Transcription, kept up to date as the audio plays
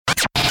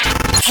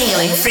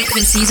Hailing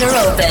frequencies are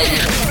open.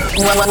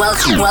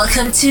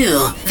 Welcome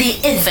to the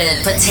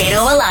Infinite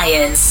Potato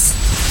Alliance.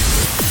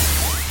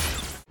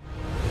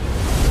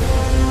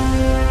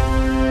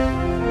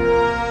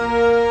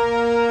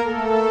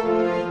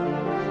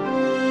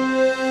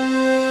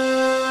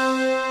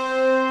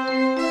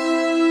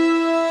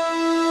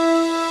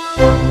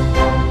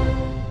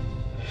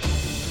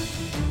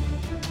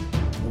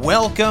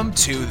 Welcome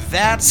to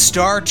That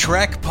Star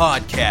Trek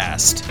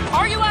Podcast.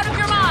 Are you out of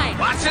your mind?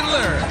 Watch and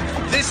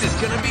learn. This is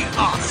gonna be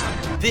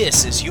awesome.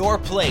 This is your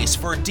place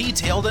for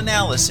detailed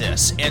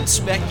analysis and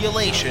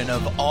speculation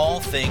of all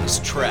things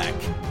Trek.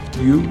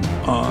 You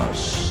are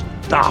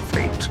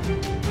Starfleet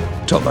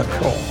to the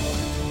core.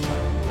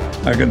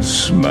 I can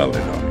smell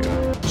it on you.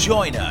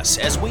 Join us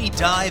as we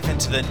dive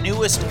into the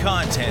newest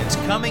content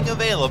coming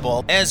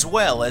available, as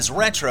well as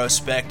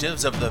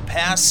retrospectives of the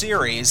past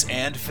series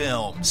and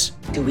films.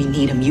 Do we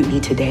need a mutiny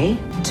today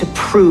to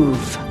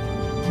prove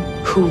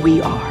who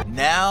we are?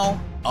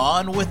 Now,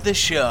 on with the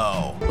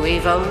show.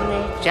 We've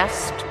only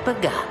just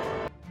begun.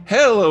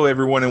 Hello,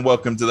 everyone, and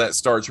welcome to That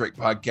Star Trek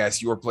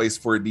Podcast, your place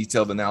for a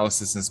detailed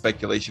analysis and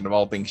speculation of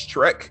all things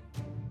Trek.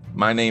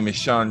 My name is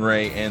Sean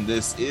Ray, and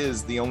this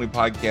is the only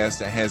podcast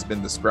that has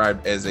been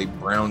described as a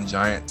brown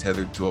giant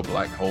tethered to a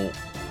black hole.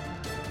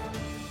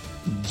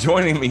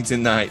 Joining me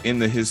tonight in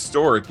the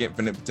historic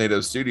Infinite Potato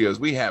Studios,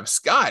 we have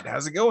Scott.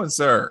 How's it going,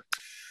 sir?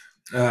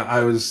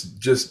 I was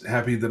just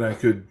happy that I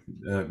could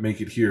make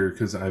it here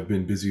because I've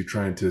been busy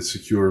trying to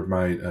secure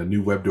my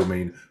new web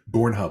domain,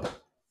 Bornhub.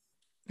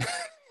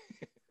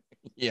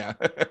 Yeah.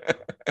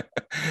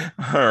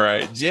 All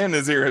right. Jen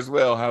is here as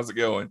well. How's it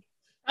going?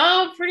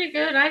 Oh, pretty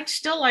good. I'd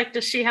still like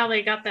to see how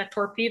they got that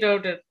torpedo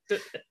to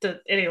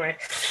anyway.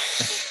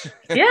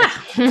 Yeah.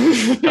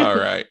 All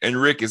right. And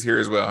Rick is here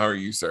as well. How are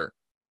you, sir?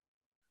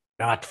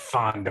 Not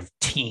fond of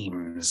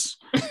teams.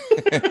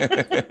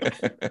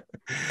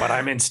 But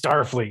I'm in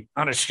Starfleet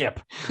on a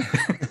ship.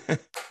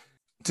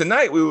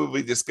 Tonight we will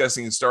be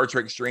discussing Star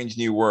Trek Strange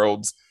New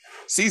Worlds,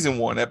 Season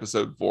 1,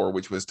 Episode 4,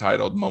 which was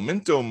titled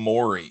Memento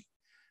Mori,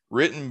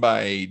 written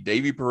by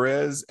Davy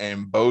Perez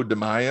and Bo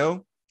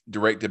DeMaio,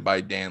 directed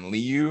by Dan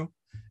Liu,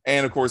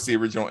 and of course the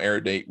original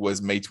air date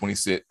was May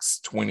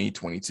 26,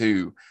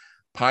 2022.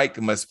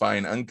 Pike must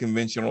find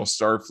unconventional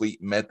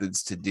Starfleet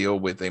methods to deal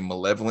with a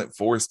malevolent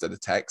force that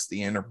attacks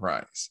the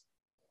Enterprise.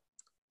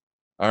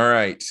 All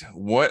right,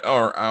 what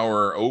are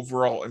our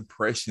overall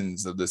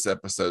impressions of this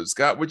episode?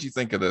 Scott, what'd you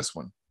think of this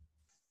one?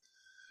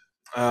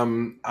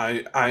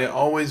 I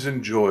always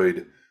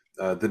enjoyed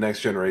the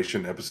Next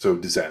Generation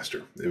episode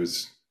Disaster.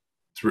 It's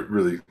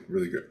really,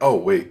 really good. Oh,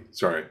 wait,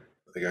 sorry.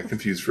 I got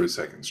confused for a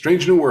second.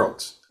 Strange New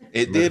Worlds.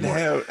 It did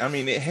have, I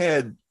mean, it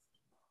had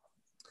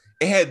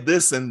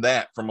this and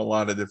that from a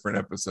lot of different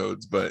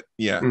episodes, but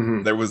yeah,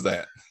 There was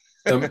that.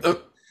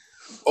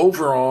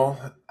 Overall,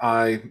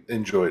 I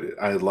enjoyed it.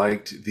 I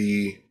liked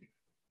the,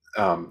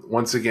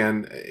 once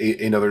again,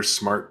 another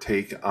smart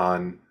take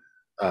on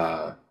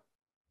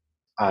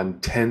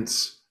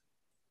tense,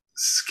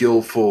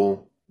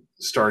 skillful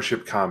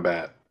starship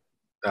combat,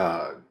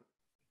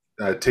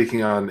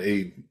 taking on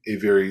a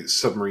very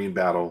submarine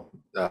battle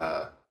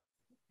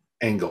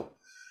angle,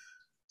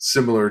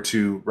 similar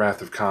to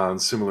Wrath of Khan,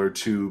 similar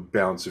to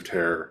Balance of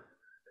Terror,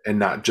 and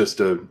not just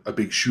a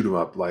big shoot 'em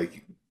up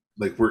like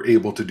we're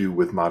able to do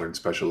with modern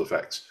special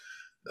effects.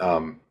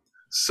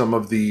 Some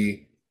of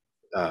the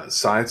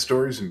side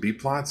stories and B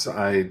plots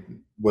I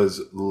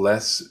was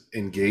less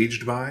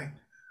engaged by.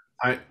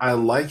 I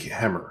like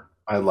Hemmer.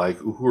 I like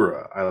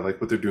Uhura. I like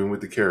what they're doing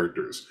with the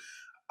characters.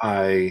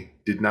 I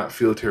did not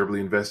feel terribly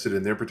invested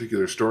in their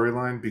particular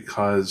storyline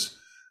because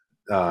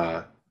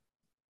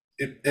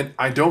and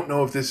I don't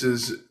know if this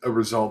is a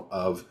result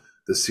of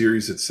the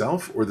series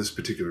itself or this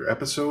particular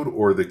episode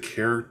or the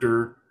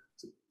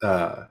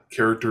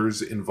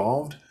characters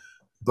involved,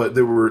 but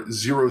there were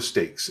zero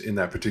stakes in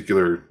that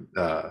particular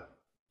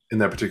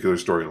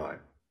storyline.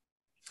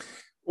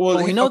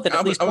 Well, we know that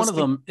at least one of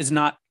them is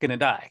not going to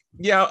die.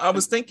 Yeah, I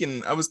was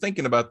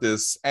thinking about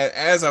this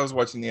as I was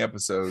watching the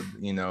episode.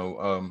 You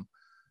know,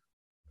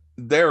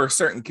 there are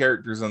certain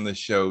characters on this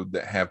show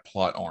that have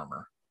plot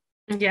armor.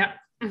 Yeah.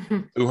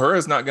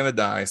 Uhura's not going to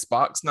die.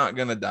 Spock's not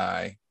going to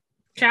die.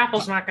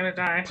 Chapel's not going to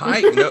die.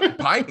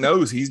 Pike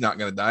knows he's not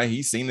going to die.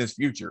 He's seen his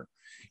future,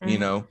 you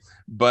know.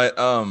 But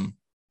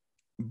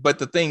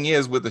the thing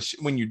is,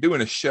 when you're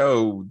doing a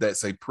show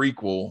that's a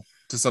prequel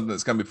to something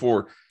that's come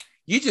before,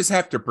 you just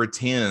have to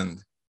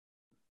pretend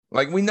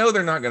like we know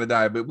they're not going to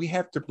die, but we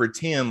have to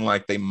pretend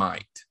like they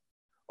might,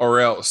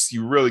 or else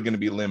you're really going to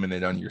be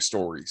limited on your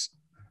stories.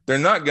 They're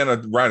not going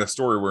to write a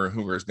story where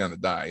Uhura's going to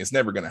die. It's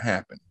never going to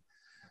happen.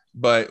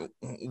 But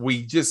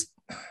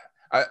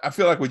I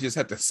feel like we just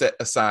have to set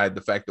aside the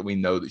fact that we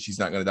know that she's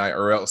not going to die,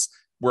 or else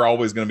we're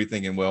always going to be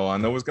thinking, well, I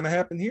know what's going to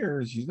happen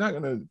here. She's not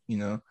going to, you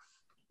know.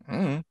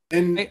 And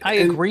I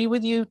agree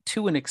with you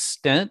to an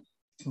extent,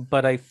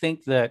 but I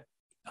think that,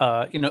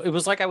 it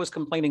was like I was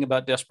complaining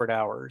about Desperate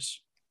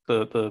Hours,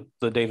 the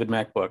David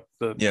Mack book,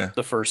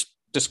 the first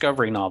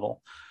Discovery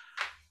novel.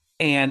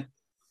 And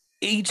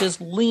he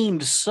just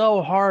leaned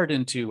so hard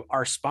into,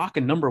 are Spock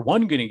and number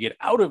one going to get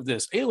out of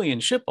this alien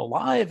ship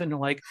alive? And they're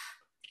like,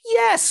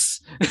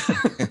 yes.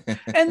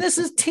 And this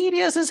is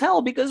tedious as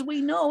hell because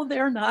we know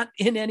they're not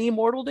in any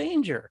mortal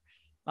danger.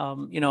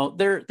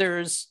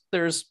 There's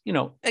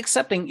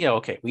accepting,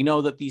 okay, we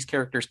know that these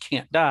characters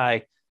can't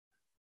die,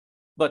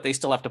 but they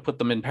still have to put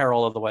them in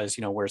peril. Otherwise,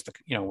 where's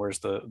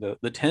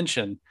the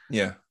tension?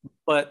 Yeah.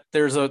 But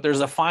there's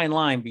a fine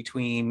line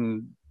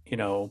between,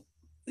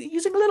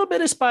 using a little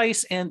bit of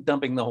spice and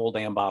dumping the whole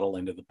damn bottle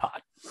into the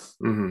pot.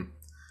 Mm-hmm.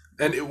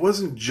 And it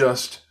wasn't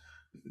just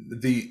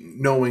the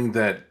knowing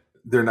that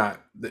they're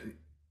not, that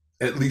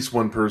at least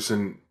one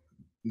person,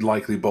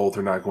 likely both,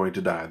 are not going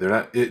to die. They're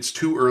not. It's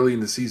too early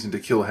in the season to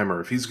kill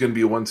Hemmer. If he's going to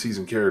be a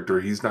one-season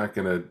character, he's not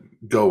going to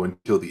go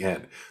until the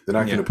end. They're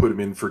not going to put him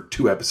in for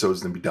 2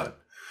 episodes and then be done.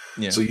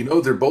 Yeah. So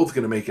they're both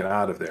going to make it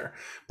out of there.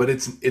 But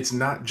it's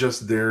not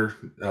just their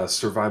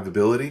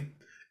survivability.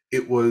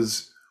 It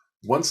was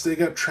once they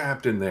got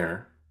trapped in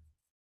there,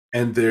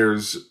 and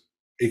there's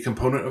a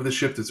component of the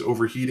ship that's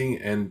overheating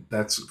and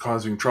that's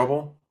causing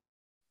trouble.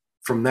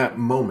 From that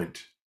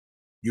moment,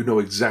 you know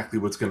exactly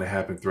what's going to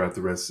happen throughout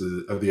the rest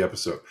of the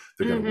episode.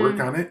 They're going to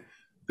work on it.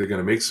 They're going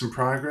to make some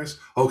progress.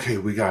 Okay,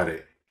 we got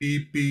it.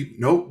 Beep, beep.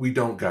 Nope, we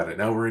don't got it.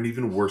 Now we're in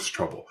even worse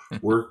trouble.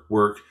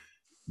 Work.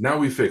 Now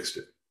we fixed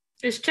it.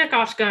 It's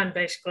Chekhov's gun,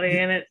 basically,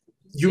 and it.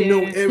 You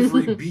know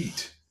every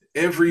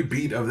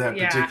beat of that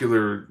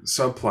particular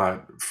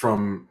subplot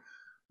from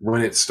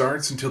when it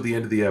starts until the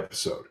end of the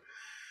episode.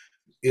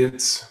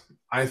 It's,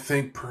 I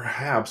think,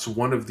 perhaps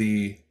one of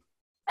the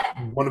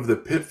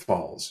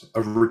pitfalls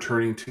of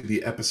returning to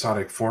the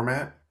episodic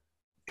format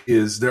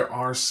is there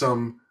are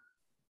some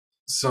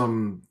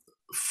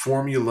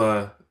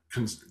formula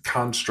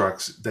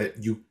constructs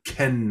that you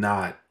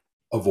cannot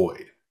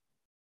avoid.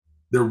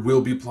 There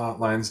will be plot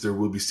lines, there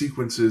will be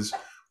sequences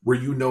where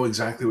you know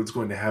exactly what's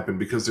going to happen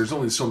because there's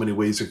only so many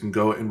ways it can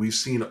go, and we've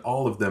seen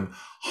all of them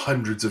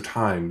hundreds of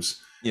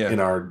times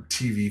in our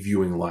TV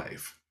viewing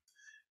life.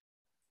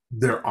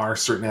 There are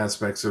certain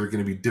aspects that are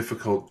going to be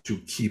difficult to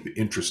keep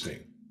interesting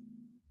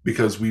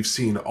because we've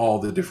seen all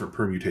the different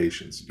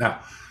permutations.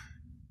 Now,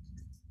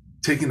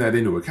 taking that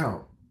into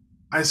account,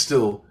 I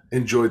still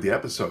enjoyed the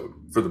episode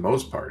for the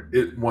most part.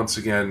 It once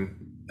again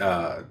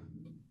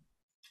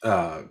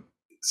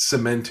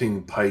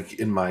cementing Pike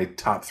in my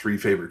top 3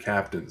 favorite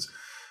captains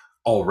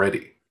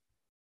already,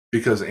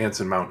 because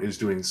Anson Mount is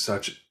doing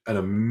such an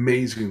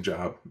amazing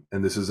job,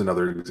 and this is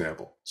another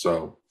example.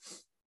 So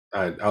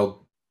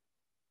I'll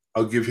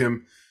give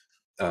him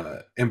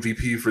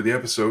MVP for the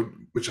episode,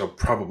 which I'll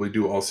probably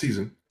do all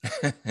season.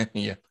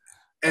 Yeah.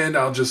 And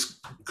I'll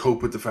just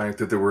cope with the fact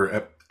that there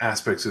were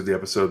aspects of the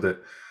episode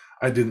that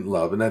I didn't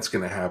love, and that's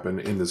going to happen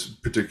in this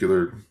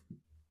particular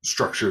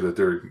structure that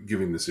they're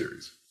giving the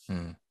series.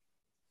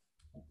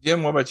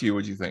 Jim, what about you?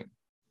 What do you think?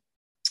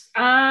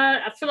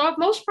 For the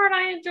most part,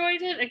 I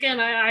enjoyed it. Again,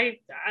 I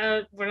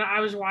when I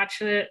was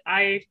watching it,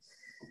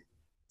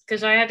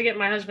 because I had to get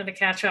my husband to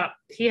catch up.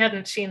 He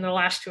hadn't seen the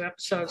last 2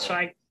 episodes, so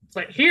I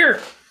went,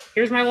 here's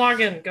my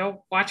login,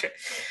 go watch it.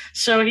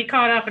 So he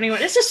caught up and he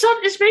went,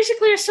 it's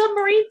basically a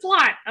submarine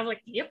plot. I'm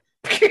like, yep.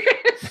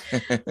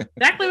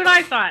 Exactly what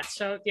I thought.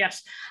 So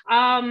yes.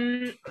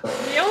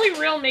 The only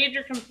real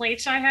major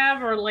complaints I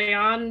have are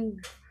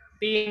Leon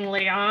being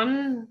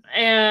Leon,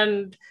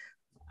 and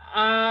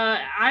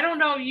I don't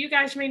know, you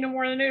guys may know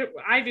more than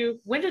I do.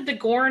 When did the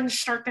Gorns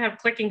start to have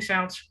clicking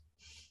sounds?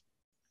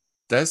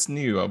 That's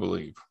new, I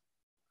believe.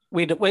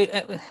 Because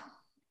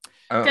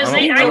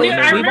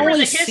I remember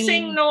the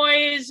hissing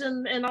noise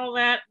and all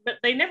that, but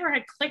they never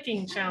had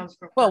clicking sounds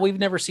before. Well, we've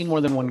never seen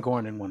more than one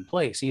Gorn in one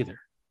place either.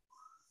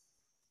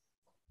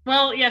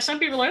 Well, yeah, some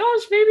people are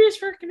like, maybe it's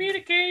for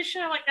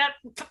communication. Like that.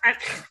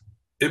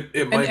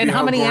 It might and be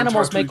how many Gorn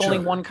animals talk to make each only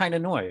other. one kind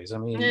of noise? I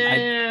mean,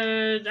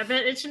 I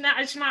bet it's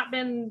not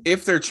been.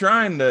 If they're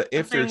trying to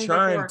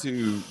before.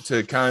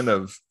 to kind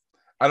of,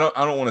 I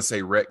don't want to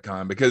say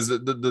retcon, because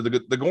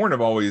the Gorn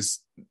have always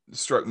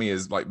struck me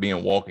as like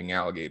being walking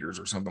alligators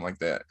or something like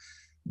that.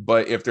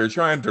 But if they're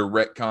trying to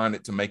retcon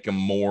it to make them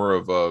more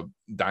of a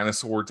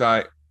dinosaur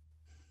type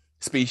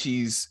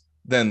species,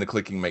 then the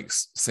clicking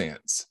makes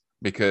sense,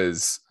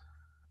 because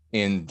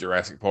in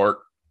Jurassic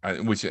Park,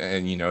 which,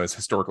 and as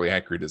historically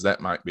accurate as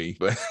that might be,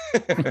 but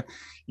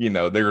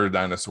there are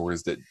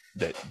dinosaurs that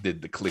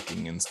did the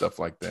clicking and stuff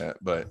like that.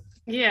 But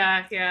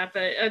yeah,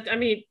 but I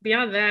mean,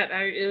 beyond that,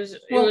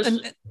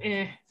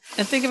 and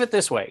think of it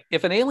this way: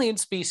 if an alien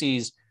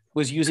species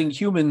was using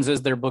humans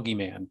as their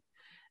boogeyman,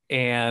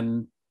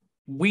 and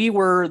we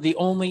were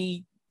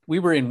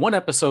in one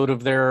episode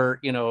of their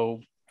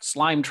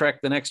Slime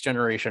Trek: The Next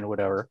Generation or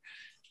whatever,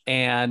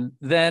 and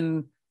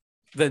then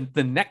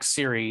the next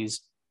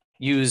series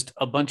used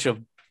a bunch of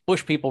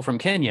bush people from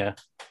Kenya,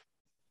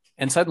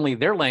 and suddenly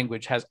their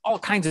language has all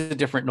kinds of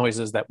different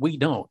noises that we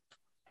don't.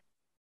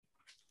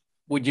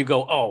 Would you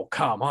go, oh,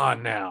 come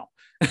on now?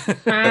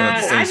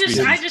 I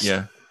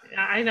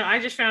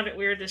just found it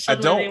weird that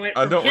suddenly they went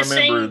from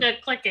hissing to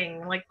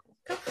clicking. Like,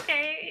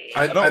 Okay.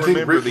 I don't think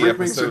remember the Rick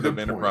makes a episode good of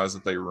Enterprise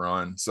that they were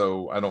on,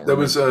 so I don't. That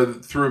remember.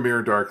 was Through a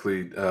Mirror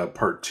Darkly,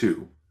 part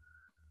 2,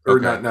 or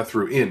Okay. not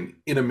through in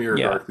a Mirror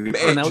Darkly.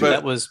 And Part 2.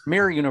 that was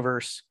Mirror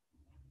Universe.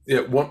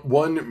 Yeah,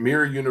 one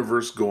Mirror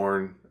Universe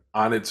Gorn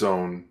on its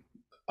own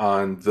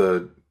on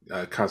the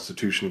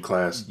Constitution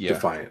class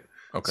Defiant.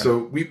 Okay.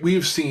 So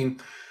we've seen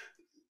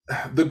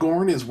the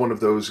Gorn is one of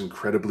those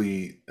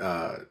incredibly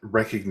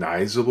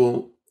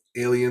recognizable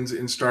aliens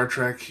in Star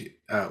Trek,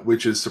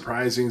 which is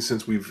surprising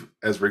since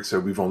as Rick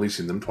said, we've only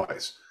seen them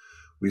twice.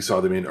 We saw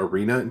them in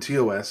Arena and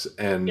TOS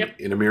and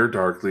in A Mirror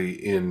Darkly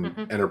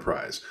in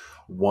Enterprise.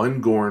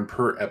 One Gorn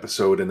per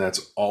episode, and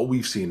that's all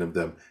we've seen of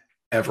them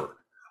ever.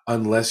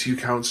 Unless you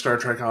count Star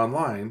Trek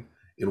Online,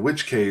 in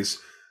which case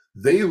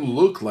they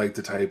look like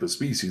the type of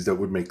species that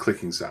would make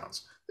clicking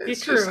sounds.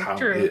 It's just how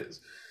it is.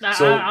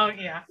 So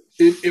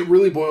it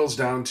really boils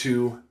down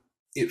to,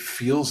 it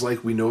feels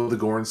like we know the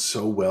Gorn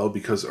so well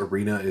because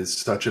Arena is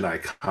such an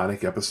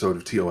iconic episode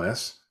of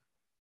TOS,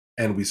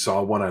 and we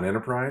saw one on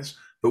Enterprise,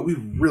 but we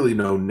really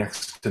know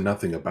next to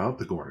nothing about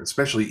the Gorn,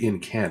 especially in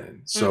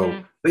canon.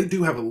 So they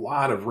do have a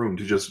lot of room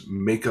to just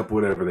make up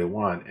whatever they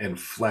want and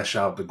flesh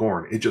out the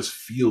Gorn. It just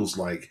feels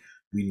like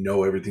we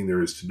know everything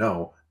there is to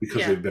know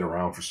because they've been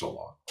around for so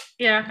long.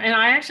 Yeah, and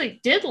I actually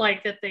did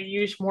like that they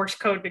used Morse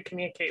code to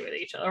communicate with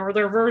each other, or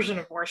their version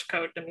of Morse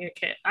code to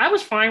communicate. I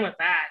was fine with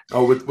that.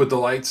 Oh, with the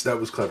lights, that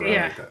was clever.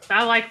 Yeah, I like that.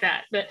 I like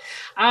that. But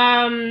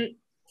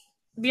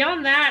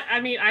beyond that,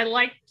 I mean, I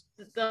liked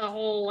the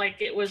whole, like,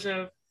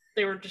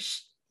 they were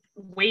just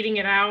waiting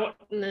it out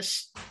in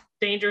this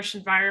dangerous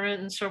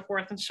environment and so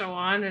forth and so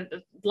on, and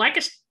like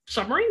a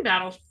submarine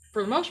battle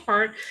for the most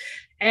part.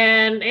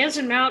 And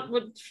Anson Mount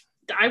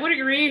I would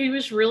agree, he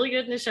was really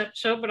good in this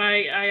episode, but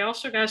I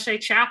also gotta say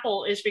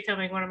Chapel is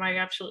becoming one of my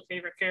absolute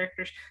favorite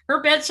characters.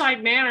 Her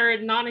bedside manner,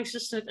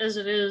 non-existent as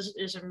it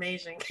is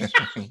amazing.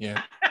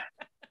 Yeah.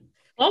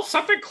 Well,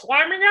 something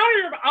climbing out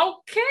here.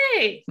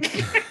 Okay.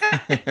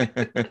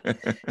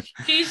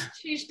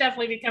 she's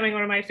definitely becoming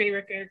one of my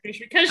favorite characters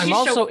because I'm she's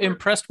also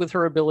impressed with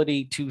her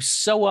ability to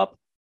sew up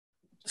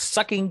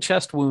sucking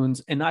chest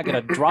wounds and not get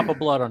a drop of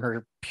blood on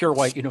her pure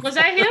white uniform. Was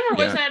that him or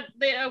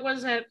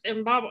was that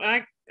Bob?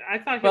 I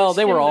thought. Well,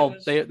 they were all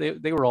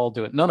they were all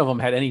doing. None of them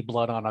had any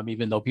blood on them,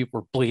 even though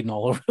people were bleeding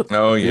all over.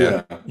 Oh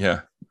yeah.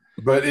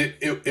 But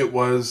it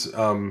was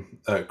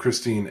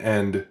Christine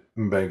and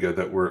Mbenga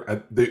that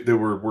were they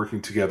were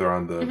working together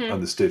on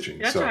the stitching.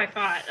 That's what I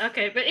thought.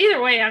 Okay, but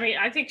either way, I mean,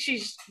 I think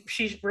she's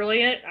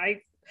brilliant.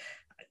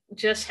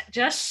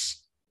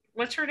 Jess,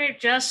 what's her name?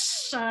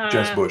 Jess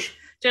Bush.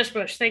 Jess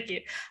Bush. Thank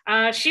you.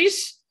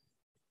 She's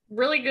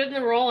really good in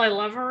the role. I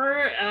love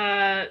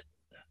her.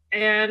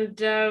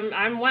 And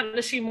I'm wanting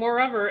to see more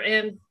of her.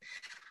 And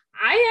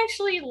I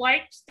actually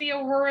liked the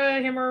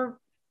Uhura Himmer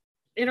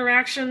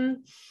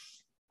interaction.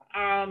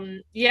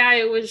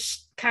 It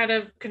was kind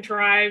of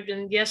contrived,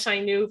 and yes, I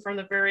knew from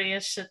the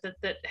various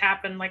that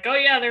happened. Like, oh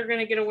yeah, they're going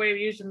to get away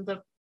with using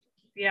but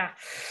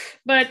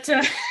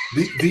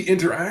the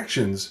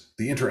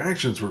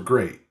interactions were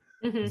great.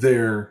 Mm-hmm.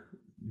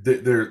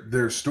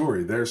 Their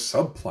story, their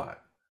subplot,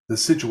 the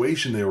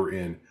situation they were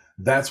in,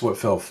 that's what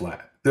fell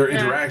flat. Their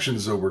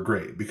interactions, though, were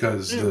great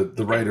because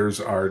the writers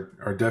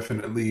are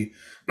definitely,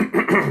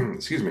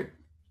 excuse me,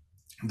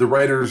 the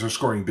writers are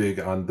scoring big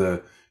on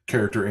the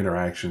character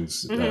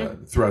interactions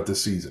throughout the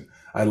season.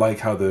 I like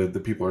how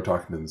the people are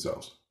talking to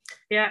themselves.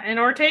 Yeah, and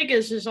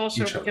Ortega's is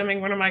also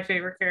becoming one of my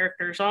favorite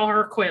characters. All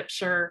her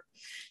quips are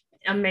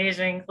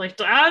amazing. Like,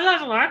 okay,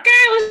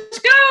 let's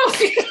go.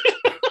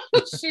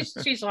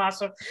 she's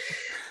awesome.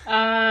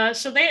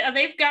 So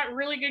they've got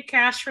really good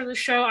cast for the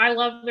show. I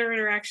love their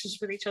interactions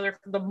with each other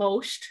the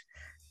most.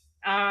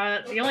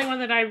 The only one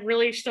that I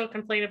really still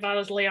complain about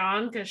is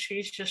Leon, because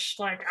she's just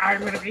like,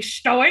 I'm going to be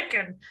stoic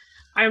and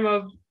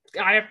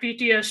I have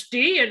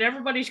PTSD and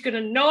everybody's going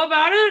to know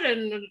about it.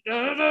 And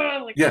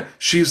yeah,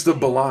 she's the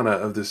B'Elanna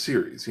of the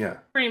series. Yeah,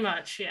 pretty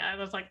much. Yeah, I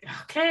was like,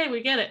 okay,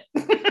 we get it.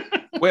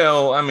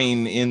 Well, I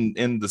mean,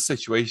 in the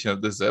situation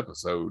of this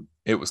episode,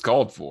 it was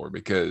called for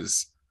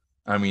because,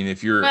 I mean,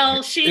 if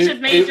you're she's a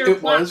major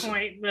plot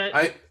point,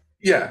 but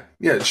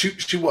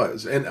she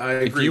was, and I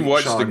agree. If you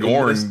watch Sean, the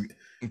Gorn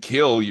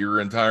kill your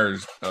entire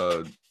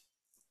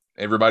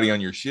everybody on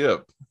your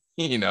ship,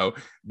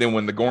 then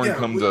when the Gorn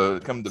come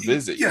to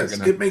visit, yes,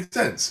 it makes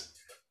sense.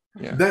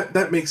 Yeah,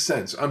 that makes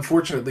sense.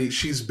 Unfortunately,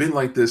 she's been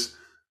like this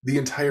the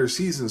entire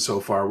season so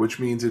far, which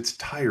means it's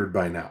tired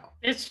by now.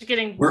 It's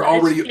getting we're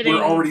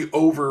already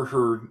over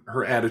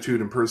her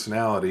attitude and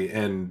personality,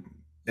 and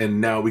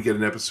now we get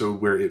an episode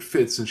where it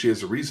fits and she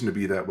has a reason to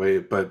be that way,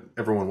 but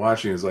everyone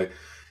watching is like,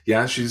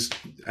 yeah, she's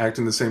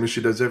acting the same as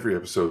she does every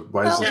episode.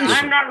 Why is this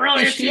different? I'm not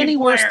really is she any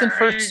worse than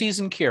first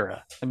season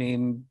Kira? I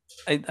mean,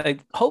 I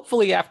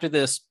hopefully after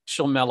this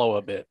she'll mellow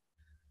a bit.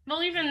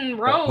 Well, even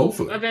Ro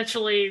hopefully.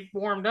 eventually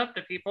warmed up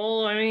to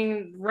people. I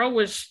mean, Ro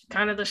was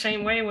kind of the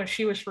same way when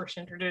she was first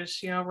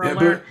introduced. Ro Yeah,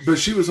 learned. but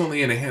she was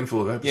only in a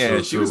handful of episodes. Yeah,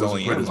 she so was it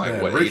only wasn't in quite as like,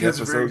 bad. what, Rick 8 has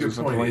a very episodes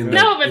good or point. something in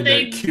like No, that- but in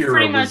they that Kira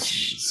pretty was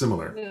much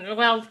similar.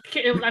 Well,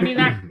 I mean,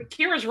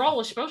 Kira's role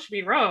was supposed to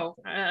be Ro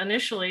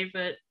initially,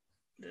 but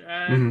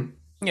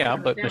Yeah,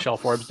 but Yeah. Michelle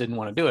Forbes didn't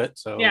want to do it,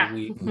 so Yeah.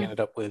 we ended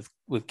up with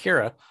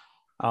Kira.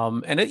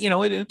 And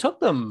it took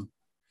them,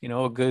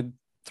 a good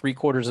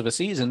 3/4 of a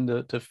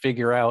season to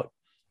figure out,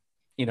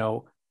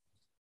 to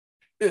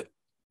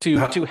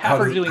have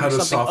her doing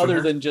something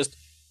other than just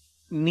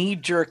knee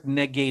jerk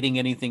negating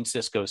anything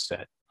Cisco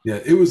said. Yeah,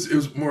 it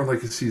was more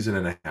like a season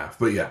and a half,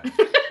 but yeah,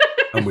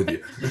 I'm with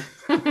you.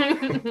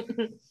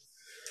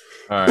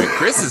 All right,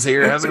 Chris is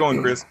here. How's it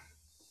going, Chris?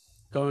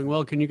 Going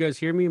well. Can you guys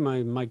hear me?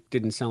 My mic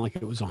didn't sound like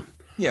it was on.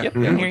 Yeah. Yep,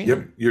 yeah. I hear you.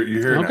 Yep, you're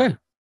here Okay. now.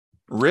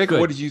 Rick, Good.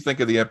 what did you think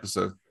of the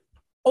episode?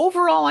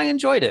 Overall, I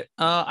enjoyed it.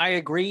 I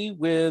agree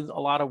with a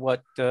lot of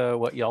what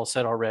y'all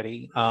said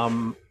already.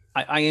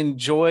 I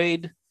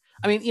enjoyed.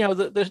 I mean,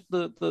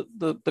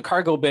 the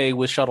cargo bay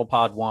with Shuttle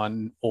Pod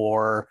 1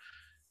 or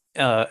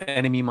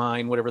Enemy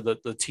Mine, whatever the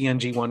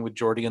TNG one with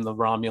Geordi and the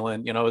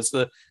Romulan. It's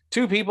the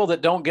two people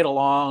that don't get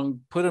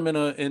along, put them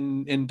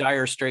in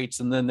dire straits,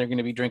 and then they're going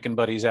to be drinking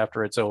buddies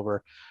after it's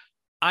over.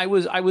 I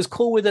was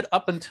cool with it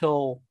up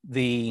until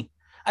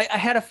I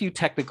had a few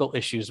technical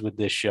issues with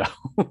this show,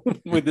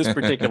 with this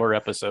particular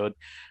episode.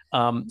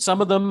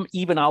 Some of them,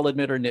 even I'll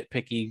admit, are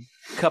nitpicky.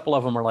 A couple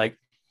of them are like,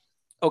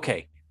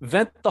 okay,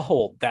 vent the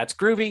hold. That's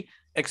groovy.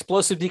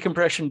 Explosive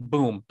decompression,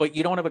 boom. But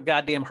you don't have a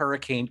goddamn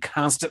hurricane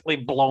constantly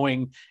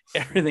blowing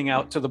everything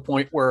out to the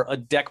point where a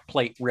deck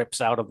plate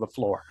rips out of the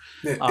floor.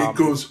 It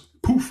goes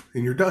poof,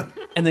 and you're done.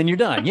 And then you're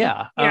done.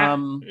 Yeah.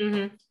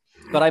 Yeah.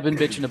 But I've been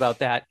bitching about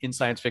that in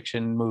science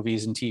fiction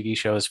movies and TV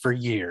shows for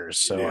years.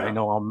 So Yeah. I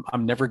know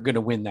I'm never going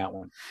to win that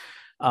one.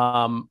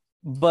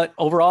 But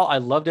overall, I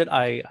loved it.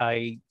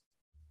 I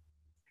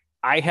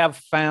have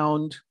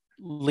found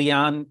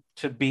La'an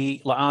to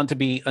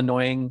be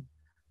annoying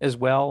as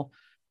well.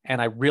 And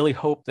I really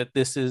hope that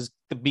this is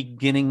the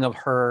beginning of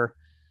her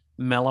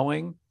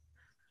mellowing.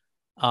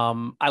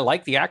 I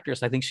like the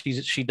actress. I think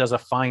she does a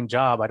fine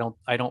job. I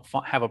don't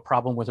have a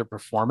problem with her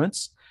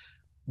performance.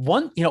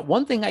 One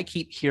thing I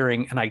keep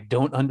hearing, and I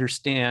don't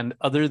understand,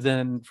 other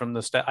than from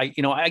the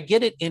I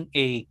get it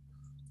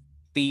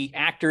the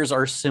actors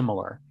are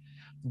similar,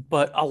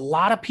 but a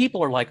lot of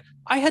people are like,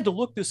 I had to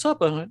look this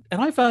up and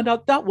I found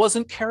out that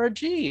wasn't Kara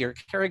G. I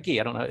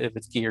don't know if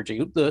it's G or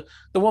G, the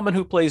woman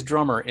who plays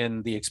drummer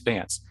in The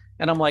Expanse.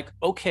 And I'm like,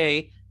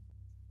 okay,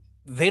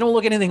 they don't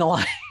look anything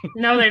alike.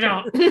 No, they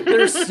don't.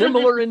 They're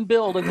similar in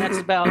build, and that's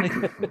about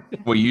it.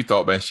 Well, you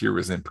thought Bashir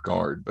was in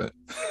Picard, but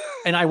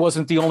And I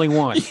wasn't the only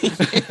one.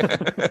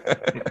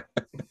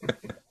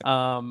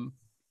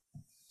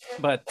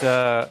 But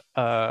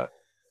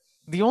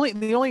the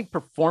only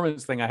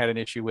performance thing I had an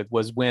issue with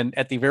was when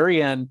at the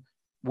very end,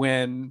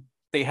 when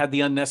they had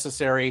the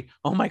unnecessary,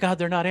 oh my God,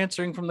 they're not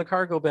answering from the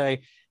cargo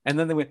bay. And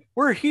then they went,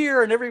 we're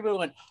here. And everybody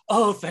went,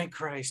 oh, thank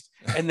Christ.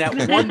 And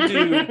that one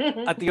dude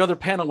at the other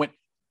panel went,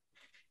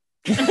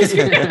 what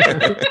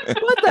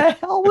the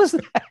hell was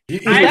that?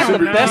 Is that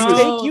the best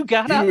take you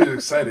got out? He was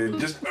excited.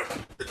 Just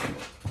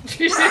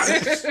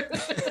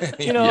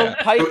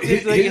Pike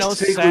his did take was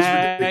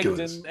sagged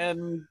ridiculous.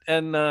 and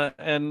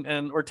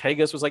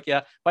Ortegas was like,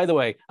 yeah, by the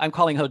way, I'm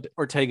calling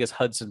Ortegas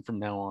Hudson from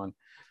now on.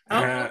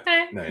 Oh,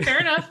 okay. Nice. Fair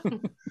enough.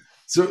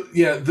 So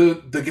yeah,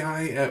 the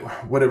guy at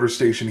whatever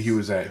station he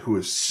was at, who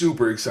was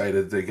super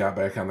excited they got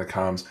back on the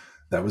comms,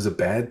 that was a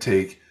bad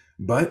take,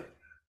 but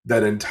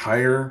that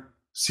entire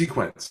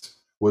sequence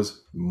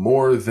was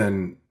more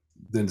than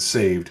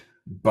saved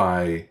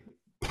by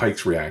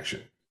Pike's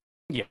reaction.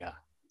 Yeah.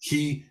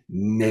 He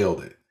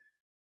nailed it.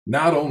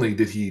 Not only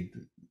did he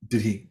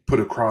put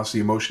across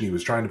the emotion he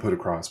was trying to put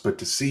across, but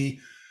to see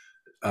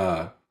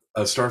a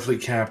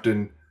Starfleet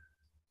captain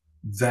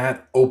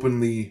that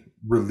openly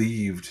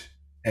relieved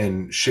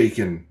and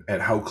shaken at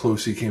how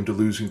close he came to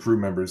losing crew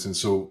members, and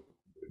so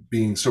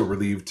being so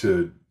relieved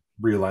to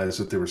realize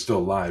that they were still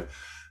alive.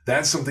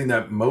 That's something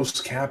that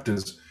most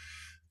captains,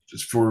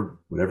 just for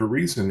whatever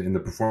reason, in the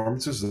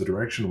performances, the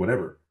direction,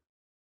 whatever,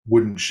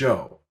 wouldn't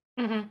show.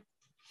 Mm-hmm.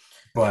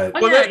 But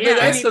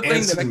that's the thing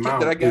Anson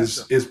that I got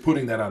is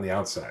putting that on the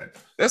outside.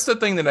 That's the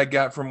thing that I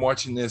got from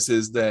watching this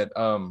is that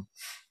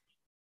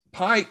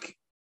Pike.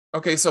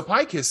 Okay, so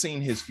Pike has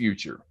seen his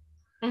future.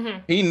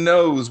 Mm-hmm. He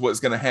knows what's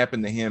going to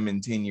happen to him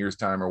in 10 years'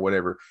 time or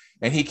whatever.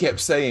 And he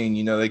kept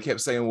saying, they kept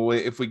saying, well,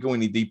 if we go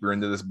any deeper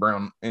into this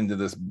brown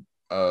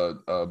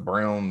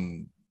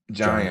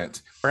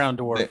giant, brown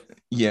dwarf,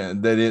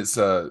 that it's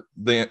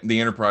the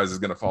Enterprise is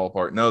going to fall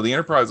apart. No, the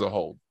Enterprise will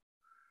hold.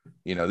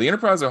 The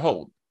Enterprise will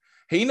hold.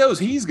 He knows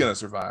he's going to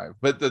survive,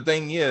 but the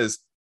thing is,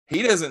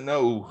 he doesn't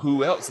know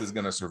who else is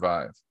going to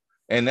survive.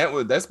 And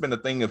that's been a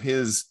thing of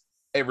his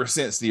ever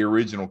since the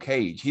original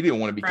Cage. He didn't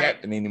want to be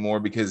captain anymore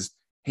because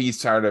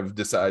he's tired of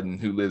deciding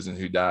who lives and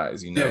who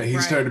dies. Yeah,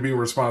 he's tired of being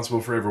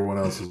responsible for everyone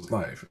else's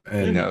life.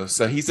 And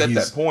so he's at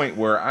that point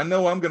where I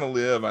know I'm going to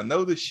live. I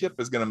know the ship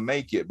is going to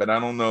make it, but I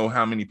don't know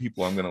how many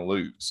people I'm going to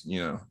lose.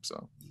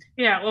 So.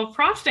 Yeah, well,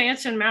 props to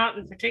Anson Mount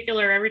in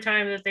particular. Every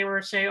time that they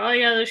were saying, "Oh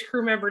yeah, this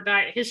crew member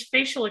died," his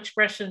facial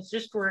expressions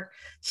just were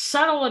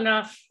subtle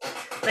enough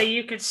that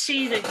you could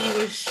see that he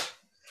was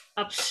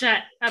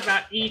upset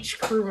about each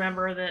crew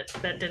member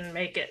that didn't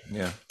make it.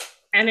 Yeah,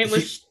 and it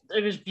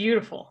was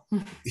beautiful.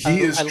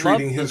 He is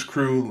treating his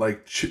crew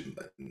like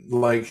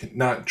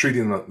not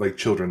treating them like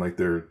children, like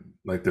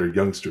they're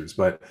youngsters,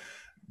 but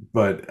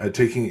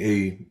taking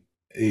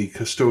a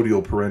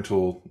custodial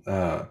parental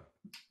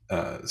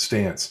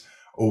stance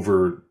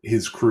over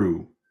his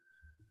crew,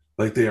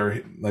 like they're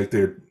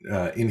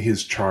in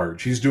his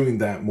charge. He's doing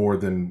that more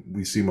than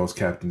we see most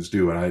captains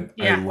do, and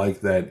I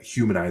like that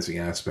humanizing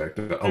aspect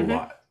a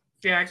lot.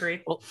 Yeah, I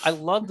agree. Well, I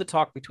love the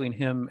talk between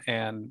him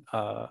and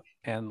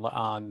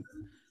La'an,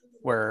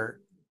 where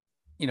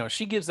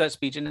she gives that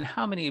speech, and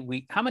how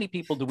many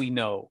people do we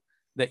know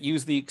that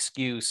use the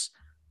excuse,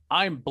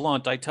 "I'm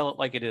blunt, I tell it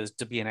like it is,"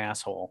 to be an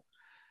asshole?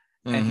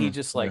 And he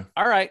just all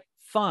right,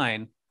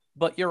 fine,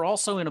 but you're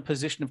also in a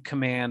position of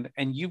command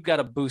and you've got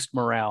to boost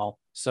morale,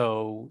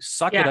 so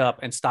suck it up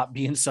and stop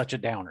being such a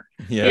downer.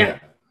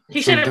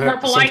 He said it more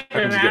polite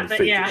than that,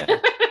 but yeah.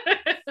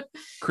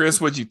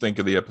 Chris, what'd you think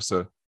of the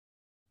episode?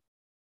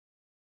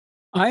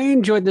 I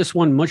enjoyed this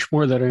one much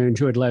more than I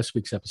enjoyed last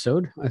week's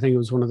episode. I think it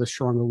was one of the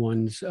stronger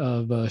ones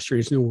of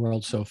Strange New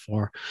World so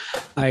far.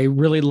 I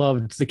really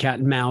loved the cat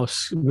and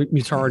mouse,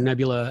 Mutara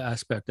Nebula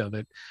aspect of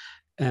it.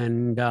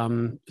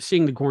 And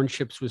seeing the Gorn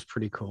ships was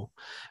pretty cool.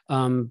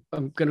 I'm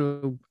going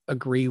to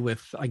agree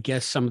with, I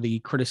guess, some of the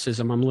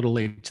criticism. I'm a little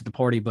late to the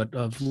party, but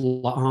of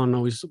La'an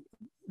always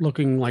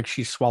looking like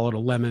she swallowed a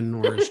lemon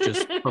or is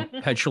just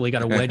perpetually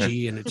got a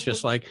wedgie. And it's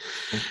just like,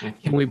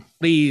 can we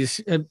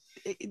please...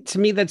 to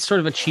me, that's sort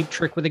of a cheap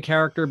trick with a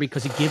character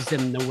because it gives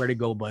them nowhere to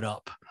go but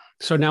up.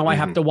 So now I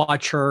have to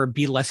watch her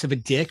be less of a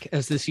dick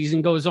as the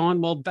season goes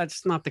on. Well,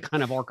 that's not the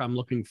kind of arc I'm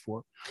looking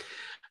for.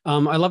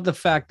 I love the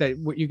fact that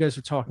what you guys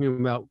are talking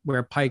about,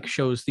 where Pike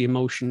shows the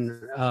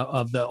emotion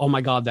of the, "Oh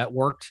my God, that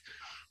worked."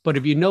 But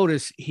if you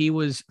notice, he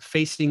was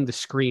facing the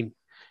screen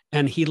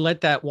and he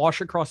let that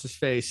wash across his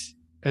face.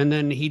 And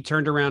then he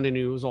turned around and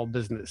it was all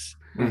business.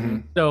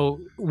 So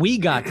we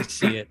got to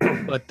see it,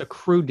 but the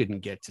crew didn't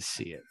get to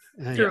see it.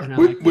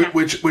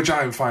 Which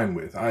I'm fine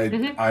with.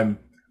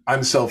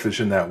 I'm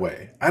selfish in that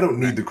way. I don't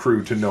need the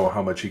crew to know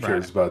how much he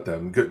cares about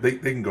them. They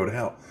can go to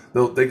hell.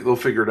 They'll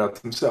figure it out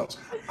themselves.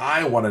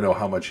 I want to know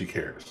how much he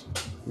cares.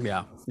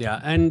 Yeah.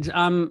 And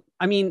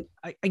I mean,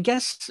 I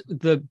guess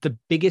the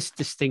biggest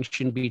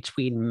distinction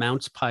between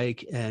Mount's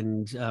Pike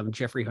and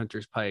Jeffrey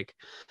Hunter's Pike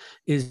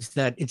is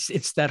that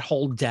it's that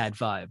whole dad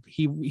vibe.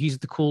 He's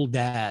the cool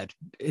dad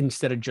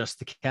instead of just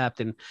the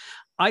captain.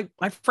 I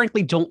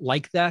frankly don't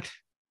like that.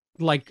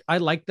 Like, I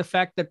like the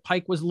fact that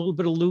Pike was a little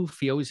bit aloof.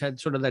 He always had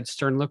sort of that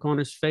stern look on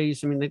his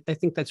face. I mean, I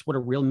think that's what a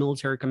real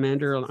military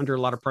commander under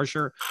a lot of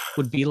pressure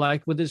would be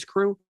like with his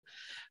crew.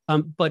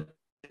 But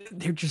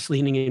they're just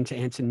leaning into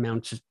Anson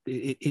Mount.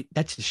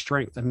 That's his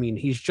strength. I mean,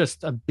 he's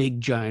just a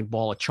big giant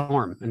ball of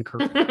charm and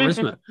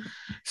charisma.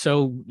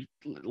 So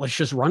let's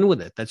just run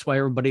with it. That's why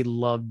everybody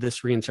loved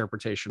this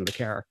reinterpretation of the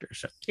character.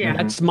 So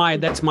that's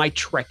my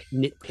Trek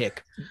nitpick.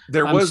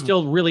 I'm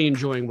still really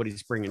enjoying what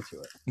he's bringing to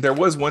it. There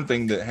was one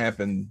thing that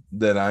happened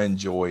that I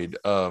enjoyed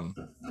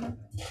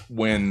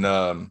when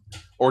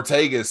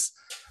Ortegas.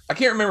 I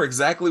can't remember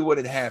exactly what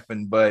had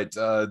happened, but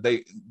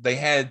they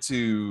had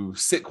to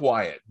sit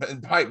quiet.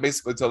 And Pike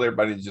basically told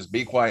everybody to just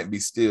be quiet and be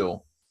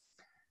still.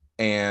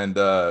 And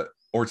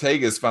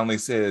Ortegas finally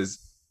says,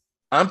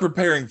 "I'm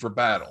preparing for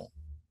battle,"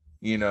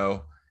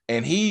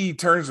 And he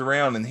turns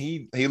around and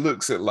he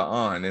looks at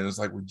La'an and is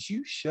like, "Would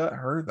you shut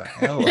her the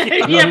hell up?"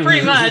 Yeah,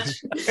 pretty much.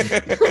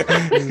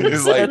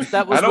 It's like,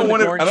 I don't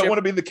want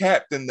to be the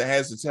captain that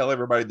has to tell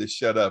everybody to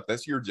shut up.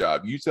 That's your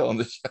job. You tell them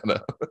to shut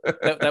up.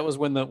 that was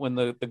when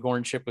the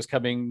Gorn ship was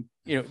coming.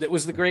 It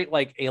was the great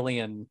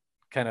alien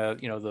kind of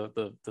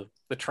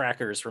the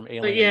trackers from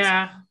Aliens.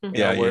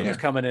 Where it was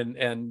coming in,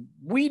 and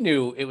we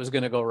knew it was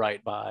going to go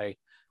right by.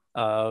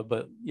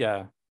 But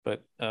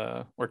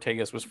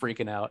Ortegas was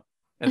freaking out.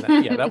 And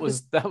that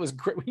was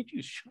great. We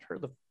just shut her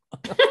the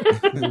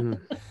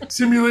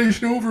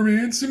Simulation over,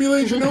 man.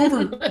 Simulation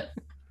over.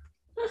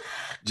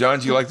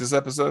 John, do you like this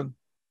episode?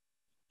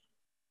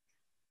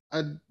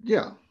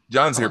 Yeah.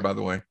 John's here, by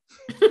the way.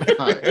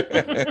 Hi.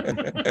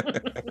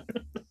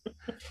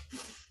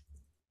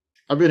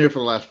 I've been here for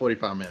the last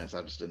 45 minutes.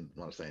 I just didn't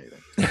want to say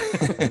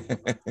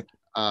anything.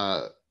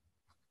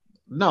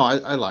 No,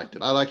 I liked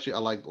it. I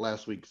liked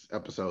last week's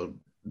episode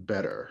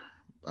better.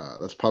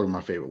 That's probably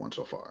my favorite one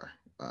so far.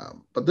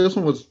 But this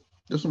one was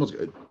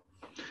good.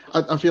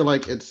 I feel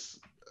like it's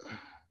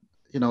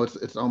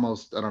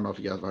almost, I don't know if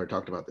you guys have already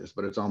talked about this,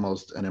 but it's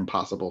almost an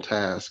impossible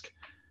task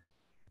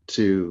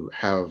to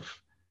have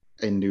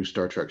a new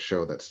Star Trek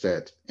show that's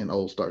set in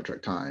old Star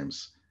Trek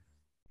times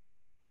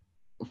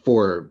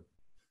for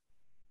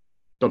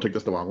don't take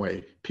this the wrong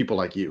way, people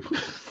like you.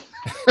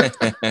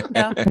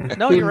 Yeah,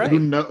 no, you're right.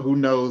 Who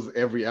knows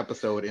every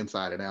episode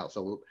inside and out.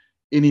 So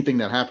anything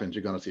that happens,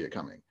 you're going to see it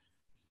coming.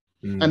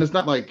 And it's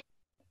not like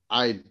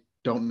I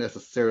don't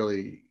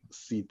necessarily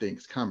see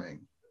things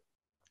coming,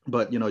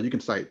 but you can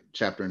cite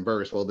chapter and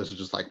verse. Well, this is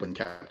just like when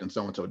Captain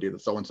so-and-so did the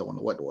so-and-so on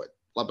the what.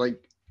 I'm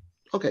like,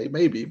 okay,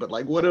 maybe, but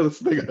like, what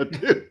else are they going to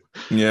do?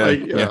 Yeah. Like,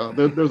 you know,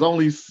 there's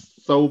only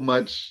so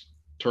much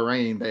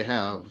terrain they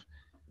have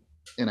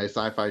in a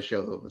sci-fi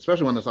show,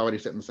 especially when it's already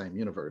set in the same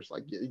universe.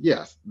 Like,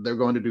 yes, they're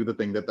going to do the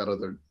thing that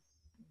other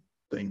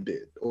thing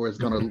did, or it's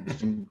going to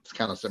seem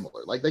kind of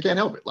similar. Like, they can't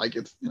help it. Like,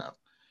 it's,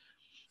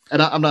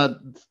 and I'm not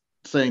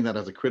saying that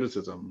as a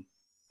criticism.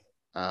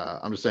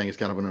 I'm just saying it's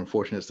kind of an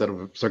unfortunate set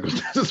of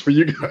circumstances for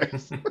you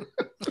guys.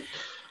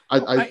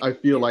 I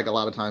feel like a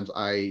lot of times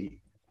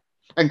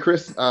and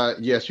Chris,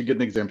 yes, you get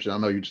an exemption. I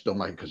know you just don't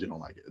like it because you don't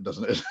like it. It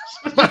doesn't.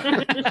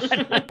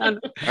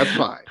 That's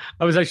fine.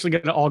 I was actually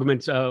going to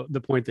augment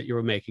the point that you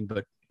were making,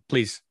 but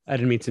please, I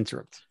didn't mean to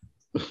interrupt.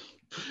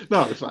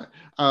 No, it's fine.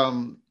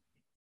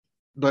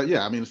 But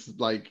yeah, I mean, it's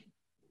like,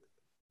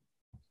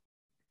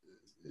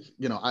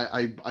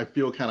 I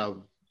feel kind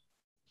of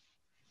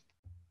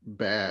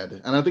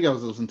bad, and I think I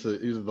was listening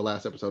to either the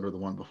last episode or the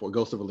one before,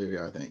 Ghost of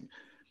Illyria, I think,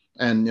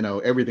 and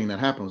everything that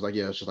happened was like,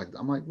 yeah, it's just like,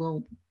 I'm like,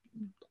 well,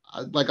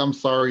 I'm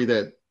sorry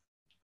that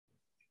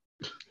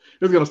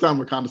it's gonna sound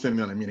more condescending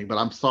than I mean, but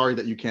I'm sorry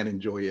that you can't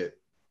enjoy it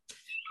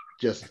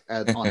just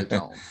on its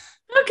own.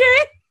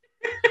 Okay.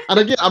 And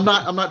again, I'm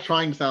not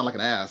trying to sound like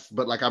an ass,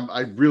 but like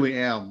I really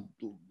am,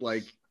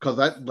 like, because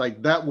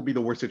that will be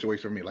the worst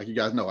situation for me. Like, you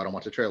guys know I don't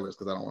watch the trailers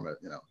because I don't want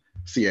to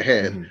see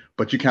ahead,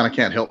 but you kind of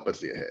can't help but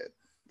see ahead.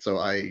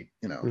 So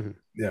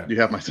you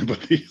have my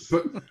sympathies.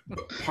 But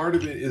part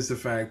of it is the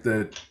fact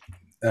that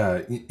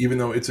even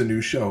though it's a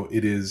new show,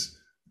 it is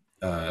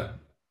a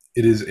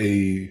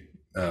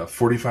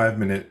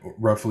 45-minute,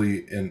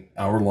 roughly an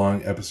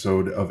hour-long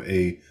episode of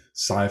a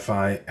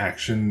sci-fi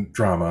action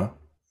drama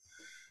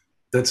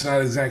that's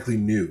not exactly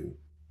new.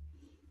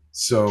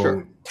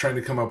 So trying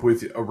to come up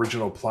with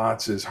original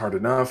plots is hard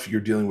enough.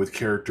 You're dealing with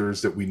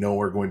characters that we know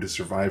are going to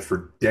survive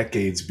for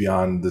decades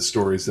beyond the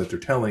stories that they're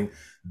telling.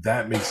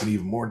 That makes it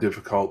even more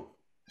difficult.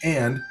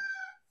 And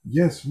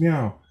yes,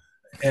 meow.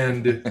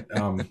 And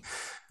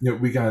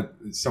we got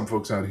some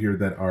folks out here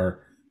that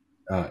are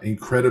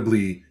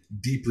incredibly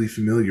deeply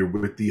familiar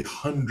with the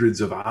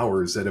hundreds of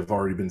hours that have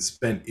already been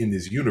spent in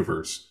this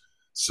universe.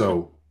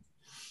 So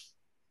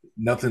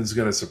nothing's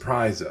going to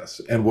surprise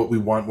us. And what we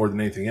want more than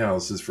anything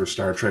else is for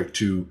Star Trek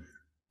to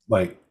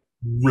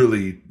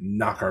really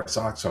knock our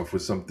socks off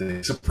with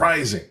something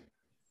surprising.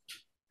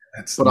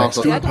 That's but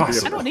also, I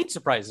don't need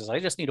surprises. I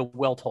just need a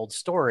well-told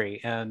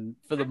story. And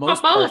for the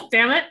most part,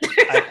 damn it,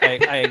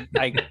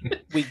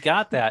 we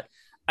got that.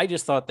 I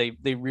just thought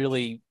they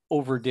really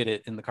overdid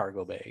it in the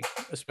cargo bay,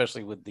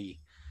 especially with the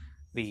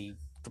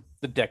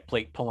deck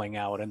plate pulling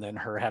out and then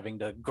her having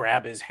to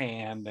grab his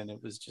hand, and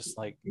it was just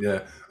like,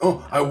 yeah.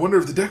 Oh, I wonder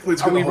if the deck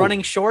plate's are we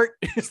running short?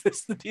 Is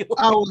this the deal?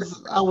 I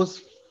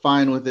was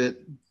fine with it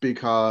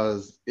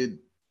because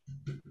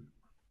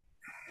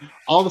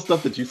all the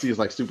stuff that you see is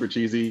like super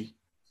cheesy.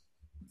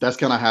 That's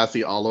kind of how I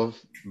see all of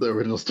the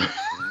original stuff.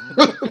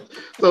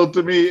 So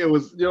to me, it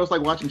was, it's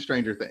like watching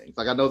Stranger Things.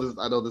 Like, I know this,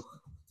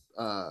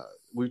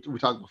 we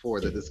talked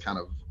before that this kind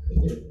of,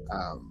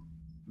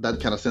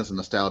 that kind of sense of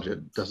nostalgia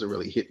doesn't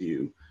really hit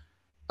you,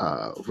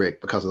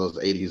 Rick, because of those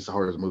 80s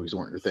horror movies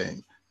weren't your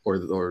thing,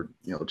 or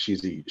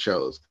cheesy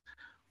shows.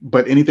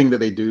 But anything that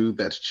they do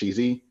that's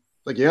cheesy,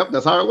 like, yep,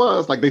 that's how it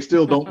was. Like, they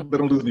still don't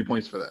lose any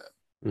points for that.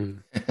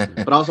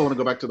 But I also want to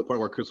go back to the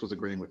point where Chris was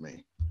agreeing with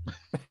me.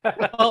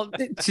 Well,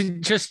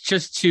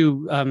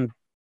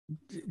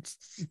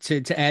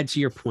 to add to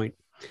your point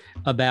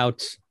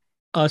about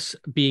us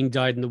being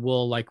dyed in the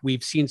wool, like,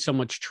 we've seen so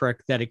much Trek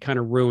that it kind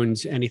of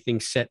ruins anything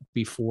set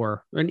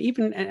before and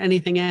even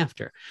anything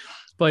after.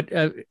 But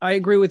I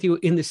agree with you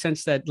in the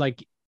sense that,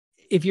 like,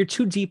 if you're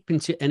too deep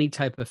into any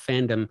type of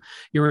fandom,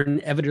 you're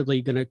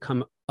inevitably going to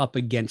come up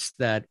against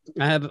that.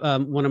 I have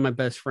one of my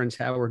best friends,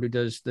 Howard, who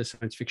does the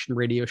science fiction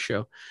radio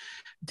show,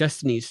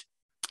 Destinies.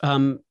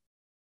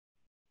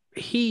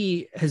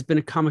 He has been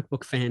a comic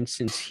book fan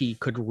since he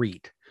could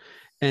read.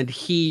 And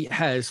he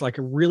has like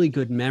a really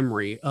good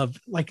memory of,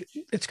 like,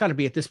 it's got to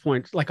be at this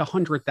point, like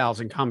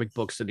 100,000 comic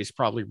books that he's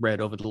probably read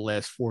over the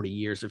last 40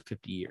 years or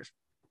 50 years.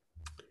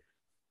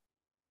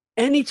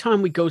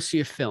 Anytime we go see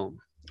a film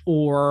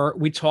or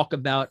we talk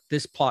about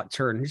this plot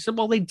turn, he said,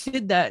 well, they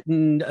did that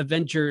in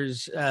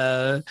Avengers,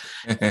 I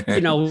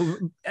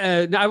want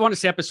to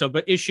say episode,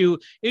 but issue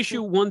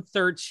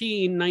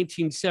 113,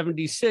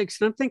 1976.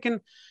 And I'm thinking,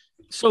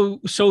 so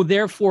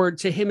therefore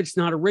to him, it's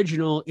not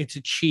original. It's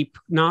a cheap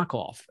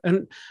knockoff.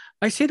 And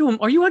I say to him,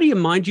 are you out of your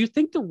mind? Do you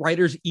think the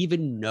writers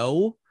even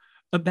know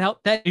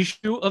about that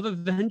issue of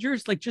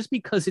Avengers? Like, just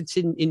because it's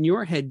in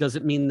your head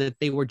doesn't mean that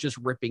they were just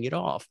ripping it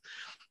off.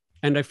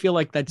 And I feel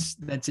like that's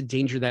a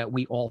danger that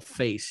we all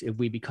face if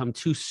we become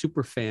too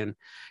super fan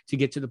to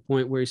get to the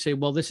point where you say,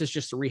 well, this is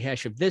just a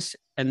rehash of this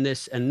and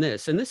this and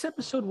this. And this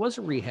episode was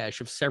a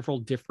rehash of several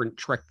different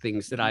Trek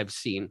things that I've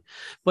seen,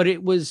 but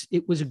it was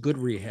a good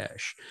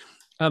rehash.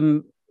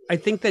 I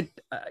think that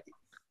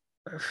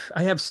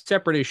I have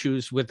separate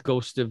issues with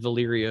Ghost of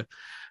Valyria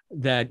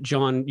that,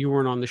 John, you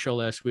weren't on the show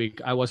last week.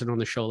 I wasn't on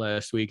the show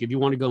last week. If you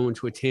want to go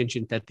into a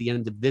tangent at the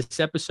end of this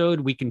episode,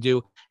 we can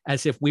do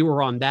as if we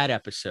were on that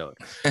episode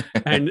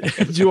and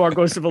do our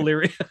Ghost of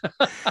Valyria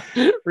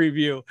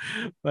review.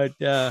 But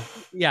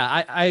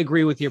yeah, I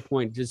agree with your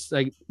point. Just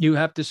like you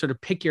have to sort of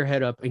pick your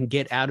head up and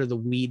get out of the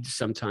weeds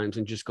sometimes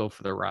and just go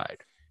for the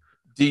ride.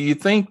 Do you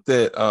think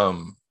that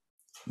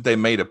they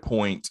made a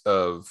point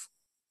of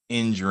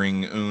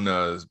injuring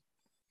Una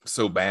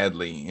so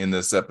badly in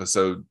this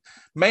episode?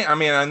 I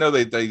mean, I know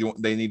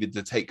they needed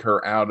to take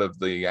her out of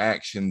the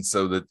action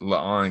so that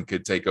La'an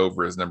could take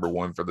over as number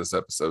one for this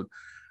episode.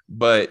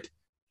 But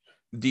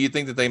do you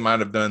think that they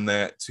might have done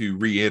that to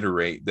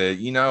reiterate that,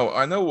 you know,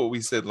 I know what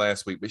we said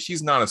last week, but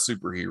she's not a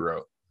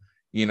superhero.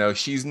 You know,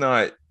 she's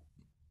not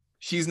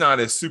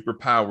as super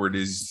powered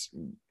as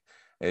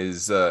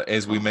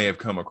we may have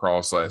come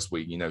across last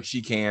week. You know,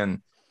 she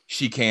can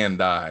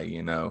die,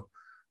 you know.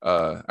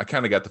 I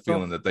kind of got the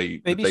feeling that they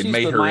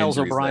made her Miles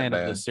O'Brien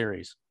of this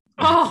series.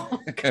 Oh,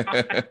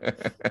 God.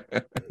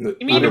 You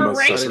mean her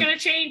rank's going to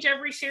change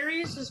every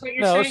series? Is what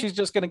you're saying? No, she's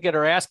just going to get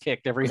her ass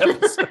kicked every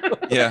episode.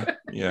 Yeah.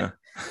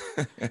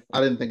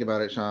 I didn't think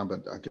about it, Sean,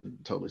 but I can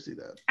totally see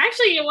that.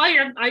 Actually,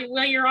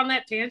 while you're on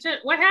that tangent,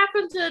 what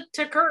happened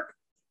to Kirk?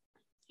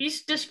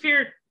 He's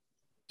disappeared.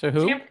 To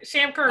who?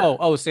 Sam Kirk.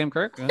 Oh, Sam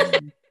Kirk.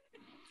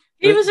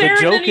 He was there.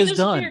 The joke is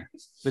disappeared. done.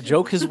 The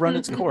joke has run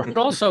its course. But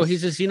also,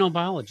 he's a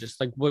xenobiologist.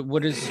 Like,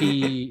 what is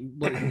he?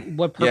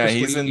 What purpose? Yeah,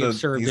 he's in the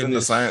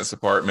this? science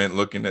department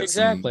looking at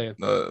exactly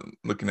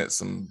looking at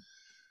some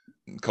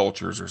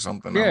cultures or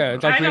something. Yeah,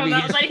 I know.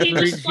 I was like, he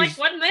just like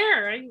wasn't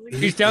there.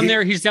 He's down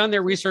there. He's down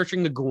there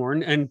researching the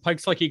Gorn, and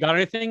Pike's like, "You got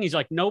anything?" He's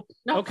like, "Nope."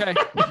 Okay,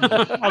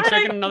 I'll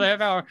check in another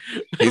half hour.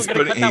 He's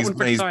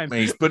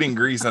putting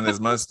grease on his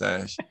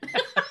mustache.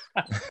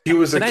 He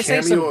was Can a I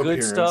say cameo some good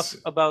appearance. stuff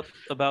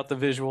about the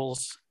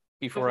visuals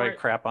before I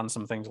crap on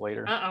some things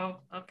later?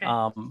 Okay.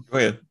 Go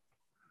ahead.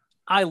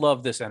 I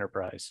love this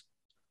Enterprise.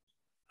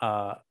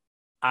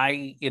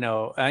 I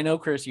know,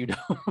 Chris, you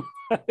don't.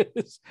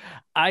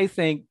 I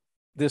think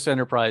this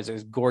Enterprise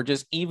is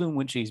gorgeous, even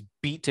when she's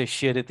beat to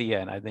shit at the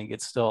end. I think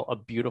it's still a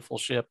beautiful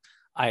ship.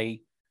 I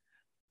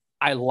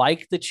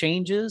like the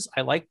changes.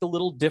 I like the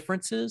little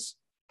differences.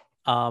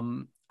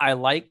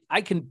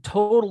 I can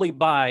totally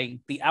buy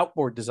the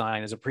outboard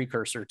design as a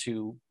precursor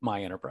to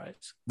my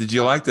Enterprise. Did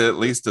you like that at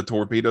least the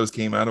torpedoes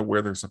came out of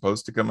where they're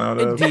supposed to come out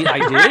of? Indeed, I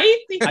did. Right?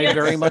 I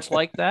very much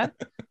like that.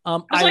 I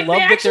like, love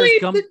that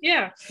there's gum.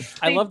 Yeah.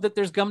 I love that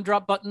there's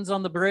gumdrop buttons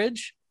on the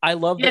bridge. I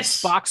love that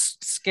Spock's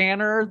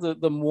scanner,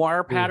 the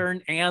moire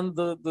pattern, and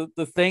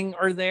the thing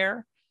are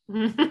there.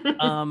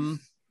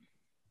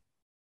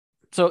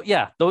 So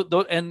yeah,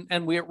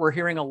 and we're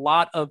hearing a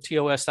lot of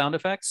TOS sound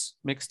effects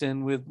mixed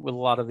in with a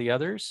lot of the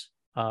others.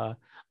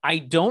 I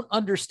don't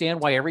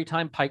understand why every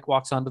time Pike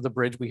walks onto the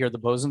bridge, we hear the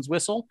bosun's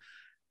whistle.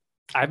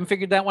 I haven't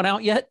figured that one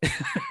out yet.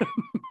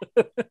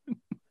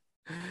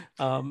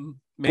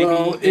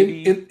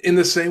 Maybe in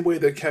the same way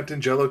that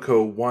Captain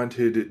Jellicoe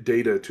wanted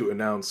Data to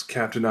announce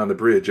Captain on the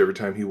bridge every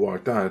time he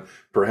walked on,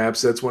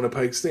 perhaps that's one of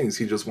Pike's things.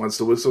 He just wants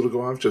the whistle to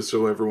go off just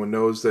so everyone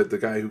knows that the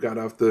guy who got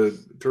off the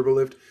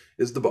turbolift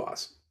is the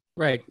boss.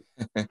 Right.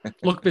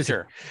 Look busy.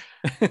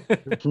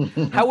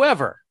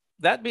 However,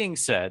 that being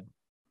said,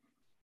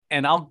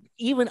 and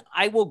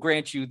I will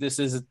grant you this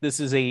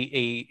is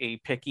a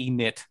picky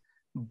nit,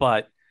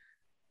 but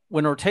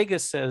when Pike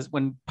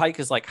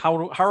is like,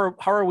 how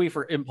are we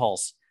for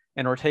impulse?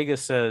 And Ortega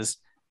says,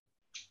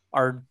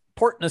 our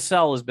port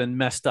nacelle has been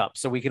messed up,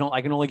 so I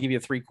can only give you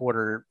a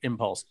 3/4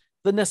 impulse.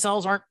 The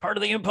nacelles aren't part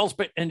of the impulse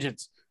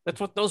engines.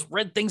 That's what those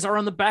red things are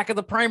on the back of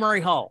the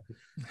primary hull.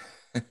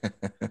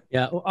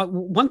 Yeah.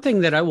 One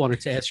thing that I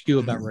wanted to ask you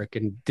about, Rick,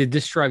 and did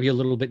this drive you a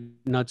little bit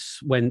nuts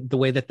when the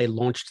way that they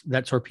launched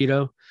that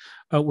torpedo?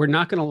 We're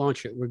not going to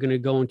launch it. We're going to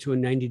go into a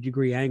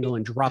 90-degree angle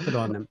and drop it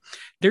on them.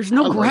 There's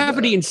no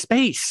gravity in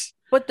space.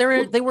 But they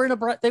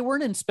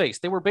weren't in space.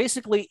 They were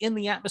basically in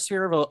the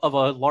atmosphere of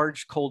a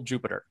large cold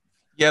Jupiter.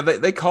 Yeah,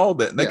 they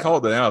called it. They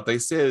called it out. They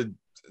said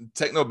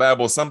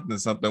technobabble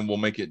something will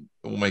make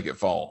it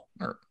fall,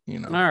 or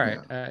all right.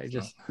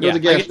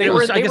 They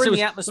were in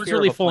the atmosphere. It was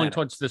really falling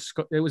towards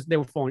it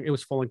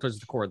was falling towards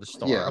the core of the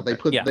star. Yeah, they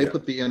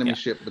put the enemy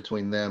ship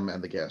between them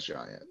and the gas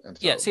giant. And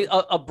so see,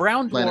 a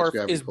brown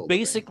dwarf is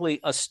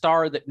basically a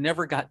star that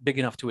never got big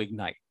enough to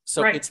ignite.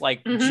 So it's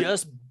like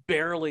just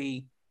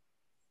barely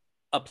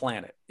a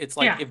planet. It's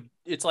like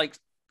it's like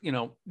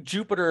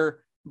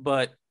Jupiter,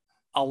 but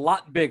a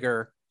lot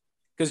bigger.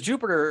 Because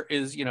Jupiter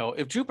is,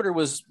 if Jupiter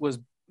was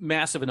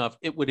massive enough,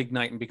 it would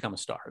ignite and become a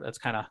star. That's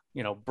kind of,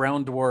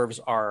 brown dwarves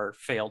are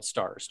failed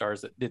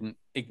stars that didn't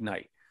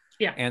ignite.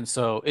 Yeah. And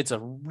so it's a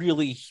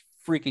really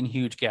freaking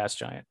huge gas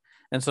giant.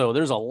 And so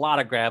there's a lot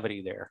of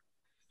gravity there.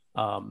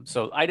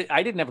 So I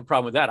didn't have a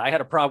problem with that. I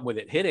had a problem with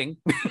it hitting.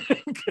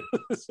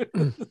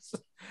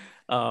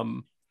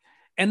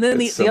 And then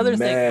the other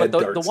thing, but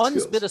the one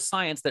bit of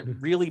science that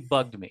really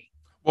bugged me.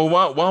 Well,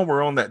 while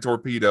we're on that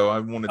torpedo, I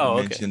wanted to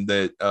mention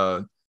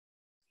that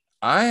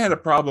I had a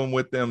problem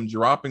with them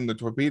dropping the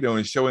torpedo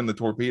and showing the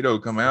torpedo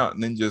come out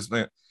and then just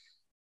went,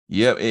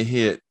 yep, it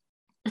hit.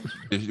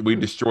 We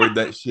destroyed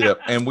that ship,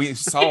 and we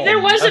saw there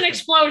was an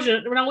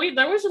explosion. No,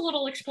 there was a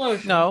little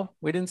explosion. No,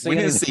 we didn't see. We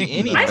didn't see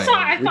anything.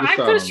 I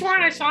could have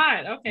sworn I saw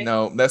it. Okay.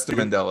 No, that's the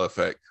Mandela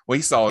effect.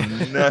 We saw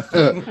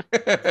nothing.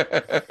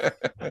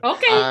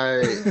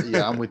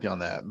 Okay. I'm with you on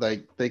that.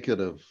 Like they could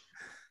have.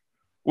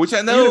 Which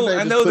I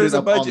know there's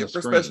a budget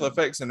for special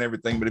effects and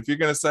everything, but if you're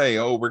going to say,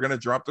 "Oh, we're going to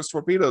drop this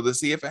torpedo to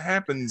see if it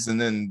happens," and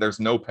then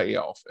there's no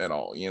payoff at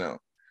all,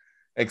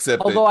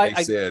 except that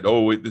they said,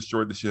 "Oh, it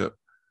destroyed the ship."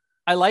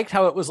 I liked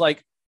how it was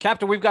like,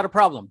 Captain, we've got a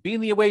problem. Beam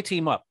the away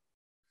team up.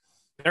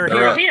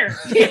 They're here.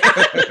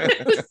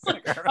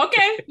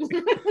 Okay.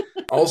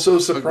 Also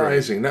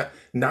surprising.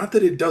 Not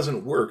that it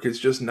doesn't work. It's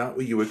just not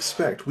what you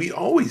expect. We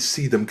always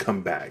see them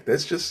come back.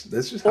 That's just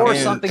or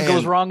something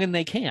goes wrong and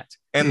they can't.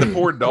 And the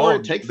poor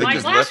dog, they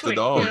just left the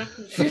dog.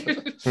 Yeah.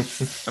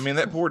 I mean,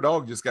 that poor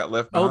dog just got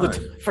left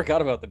behind.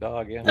 Forgot about the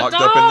dog. Yeah,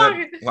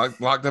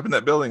 locked up in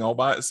that building all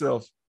by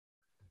itself.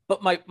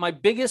 But my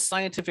biggest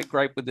scientific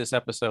gripe with this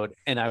episode,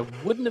 and it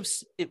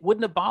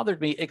wouldn't have bothered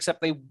me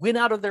except they went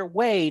out of their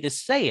way to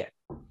say it,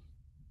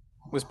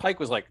 was Pike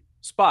was like,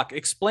 Spock,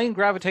 explain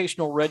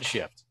gravitational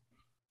redshift.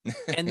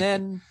 And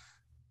then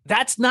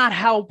that's not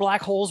how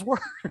black holes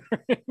work.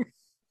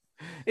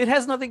 It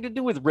has nothing to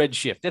do with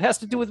redshift. It has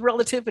to do with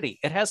relativity.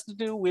 It has to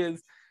do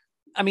with,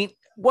 I mean,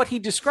 what he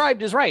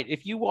described is right.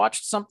 If you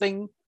watched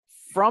something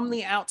from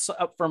the outside,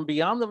 from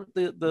beyond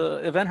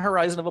the event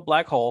horizon of a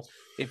black hole,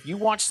 if you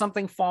watch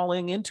something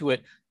falling into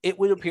it, it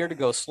would appear to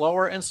go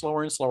slower and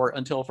slower and slower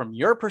until from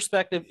your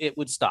perspective, it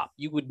would stop.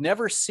 You would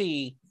never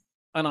see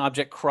an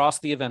object cross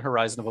the event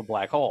horizon of a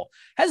black hole.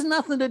 Has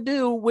nothing to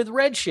do with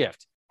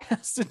redshift. It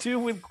has to do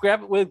with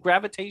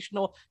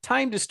gravitational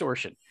time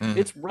distortion.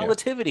 It's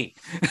relativity.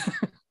 Yeah.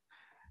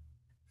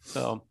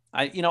 So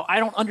I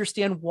don't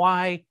understand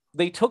why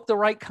they took the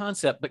right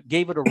concept but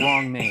gave it a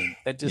wrong name.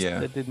 I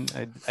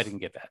didn't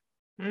get that.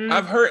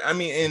 I've heard. I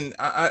mean, and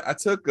I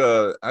took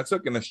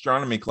an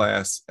astronomy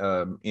class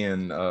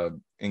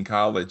in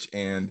college,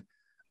 and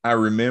I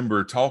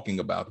remember talking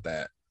about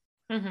that,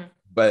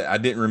 but I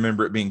didn't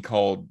remember it being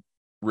called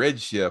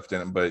redshift.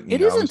 And I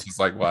was just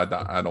like,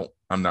 well,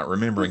 I'm not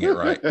remembering it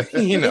right.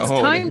 It's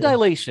time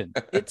dilation.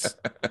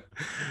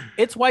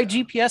 It's why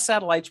GPS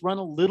satellites run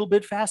a little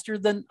bit faster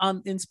than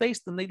in space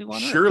than they do on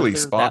Earth. Surely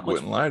Spock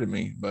wouldn't lie to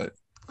me, but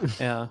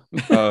yeah.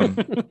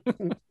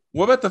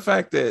 What about the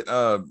fact that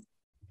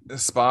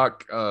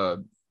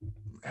Spock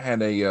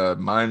had a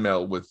mind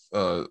meld with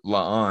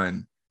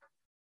La'an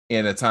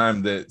in a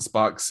time that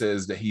Spock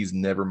says that he's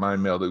never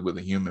mind melded with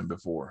a human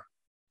before?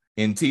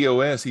 In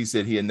TOS, he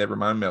said he had never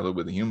mind melded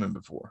with a human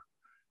before.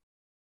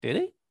 Did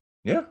he?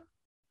 Yeah.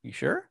 You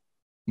sure?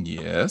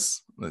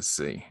 Yes. Let's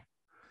see.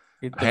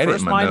 The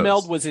first mind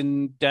meld was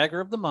in Dagger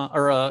of the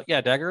Mind,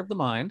 Dagger of the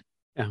Mind.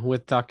 Yeah,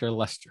 with Dr.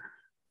 Lester.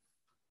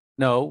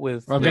 No,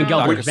 with Van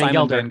Gelder.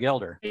 Simon Van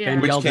Gelder. Yeah.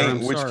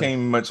 Which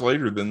came much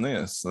later than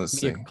this. Let's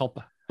see.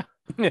 Culpa.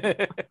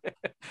 Get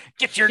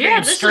your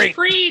name straight.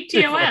 This is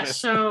pre-TOS,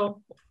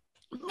 so.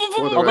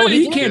 Although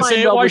he can't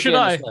say it, why should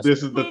I?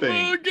 This is the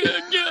thing.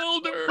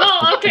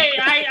 Oh, okay.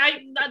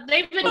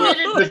 They've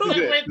admitted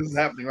this is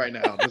happening right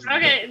now.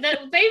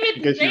 They've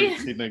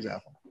an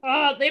example.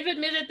 They've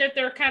admitted that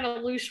they're kind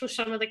of loose with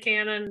some of the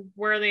canon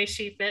where they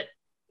see fit.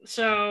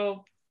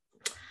 So.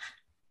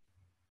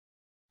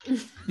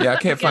 Yeah, I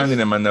can't find it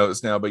in my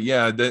notes now, but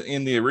yeah,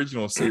 in the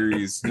original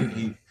series,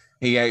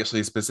 he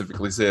actually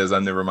specifically says, "I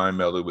never mind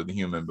melded with a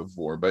human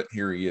before," but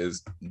here he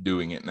is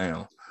doing it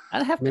now.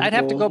 I'd have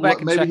to go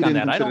back and check on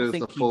that. I don't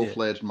think it's a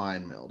full-fledged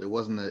mind meld. It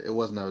wasn't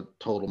a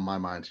total my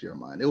mind to your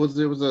mind. It was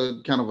a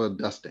kind of a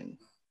dusting.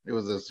 It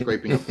was a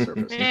scraping of the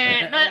surface.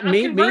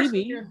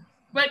 Maybe.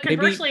 But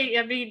conversely,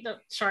 I mean,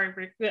 sorry,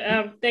 Rick.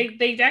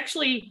 They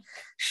actually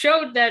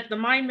showed that the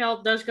mind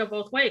meld does go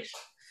both ways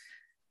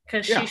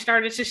because she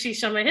started to see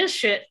some of his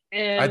shit.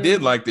 And I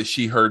did like that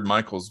she heard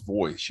Michael's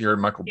voice. She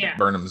heard Michael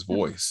Burnham's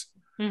voice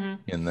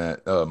in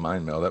that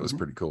mind meld. That was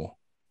pretty cool.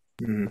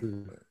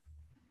 Mm-hmm.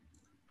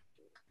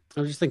 I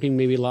was just thinking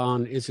maybe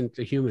La'an isn't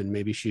a human.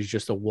 Maybe she's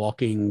just a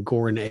walking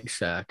Goran egg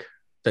sack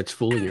that's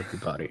fooling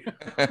everybody.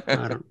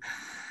 I don't.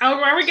 Oh,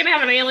 are we going to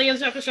have an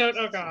aliens episode?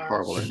 Oh, God.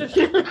 Horrible.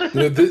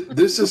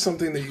 This is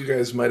something that you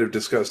guys might have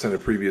discussed in a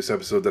previous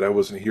episode that I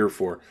wasn't here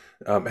for.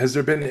 Has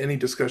there been any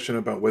discussion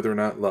about whether or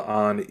not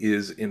La'an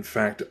is, in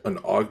fact, an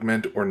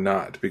augment or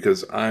not?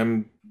 Because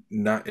I'm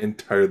not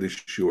entirely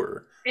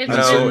sure.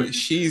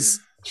 She's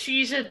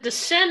a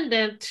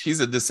descendant. She's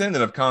a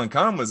descendant of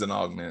Khan was an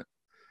augment.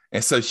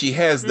 And so she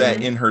has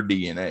that in her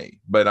DNA,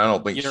 but I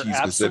don't think she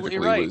specifically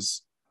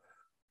was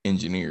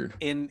engineered.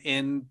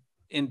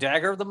 In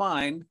Dagger of the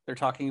Mind, they're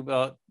talking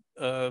about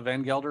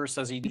Van Gelder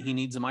says he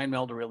needs a mind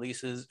meld to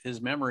release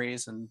his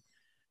memories, and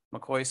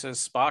McCoy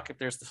says, Spock, if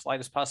there's the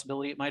slightest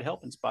possibility it might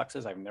help, and Spock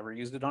says, I've never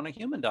used it on a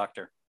human,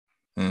 Doctor.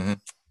 Mm-hmm.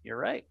 You're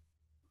right.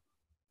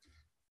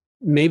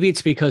 Maybe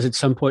it's because at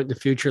some point in the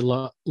future,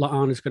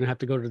 La'an is going to have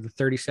to go to the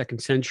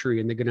 32nd century,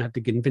 and they're going to have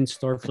to convince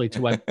Starfleet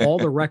to have all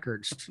the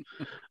records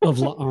of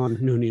La'an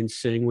Noonien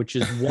Singh, which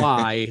is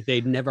why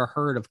they'd never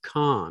heard of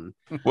Khan.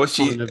 Well,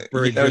 she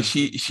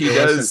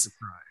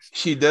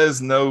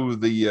does know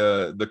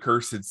the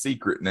cursed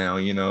secret now,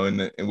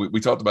 and we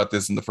talked about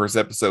this in the first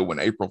episode when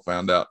April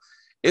found out.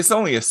 It's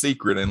only a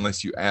secret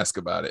unless you ask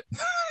about it.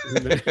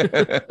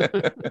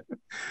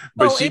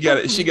 But she got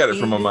it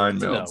from a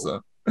mind meld.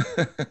 So.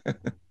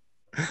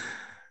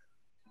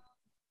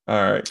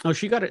 All right. Oh,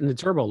 she got it in the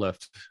turbo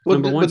lift. Well,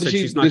 Number one said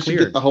she's not cleared. She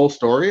get the whole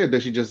story, or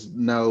does she just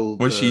know?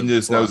 Well, she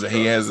just knows that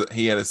he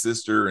had a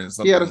sister and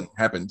something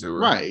happened to her.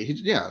 Right.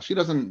 She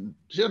doesn't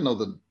know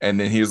the. And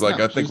then he was like,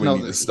 I think we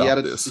need to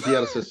stop this. He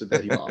had a sister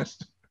that he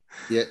lost.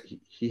 Yeah,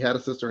 he had a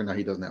sister, and now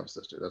he doesn't have a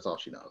sister. That's all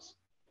she knows.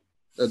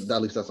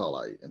 At least that's all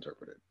I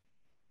interpreted.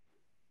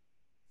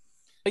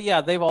 But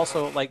yeah, they've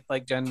also, like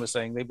Jen was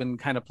saying, they've been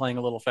kind of playing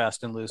a little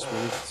fast and loose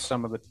with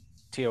some of the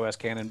TOS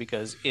canon,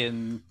 because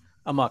in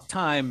Amok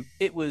Time,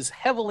 it was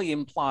heavily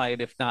implied,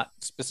 if not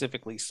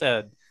specifically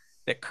said,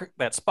 that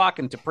Spock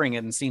and T'Pring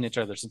hadn't seen each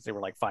other since they were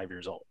like 5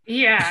 years old.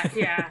 Yeah.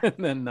 And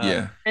then,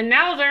 and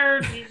now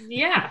they're,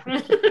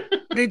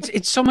 But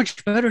it's so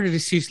much better to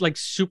see like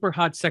super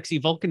hot, sexy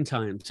Vulcan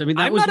times. I mean,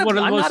 that was one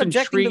of the most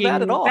intriguing.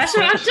 That at all. That's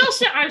what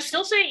I'm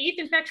still saying.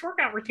 Ethan Peck's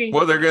workout routine.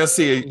 Well, they're gonna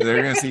see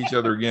each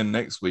other again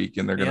next week,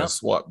 and they're gonna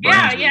swap.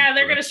 Brains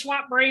they're gonna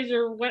swap brains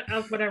or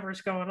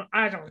whatever's going on.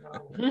 I don't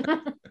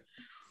know.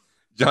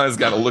 John's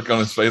got a look on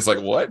his face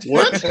like, what?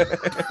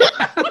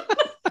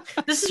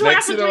 This is what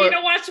happens when you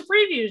don't watch the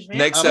previews, man.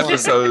 Next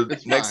episode,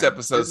 it's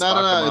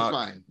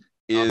fine.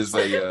 Is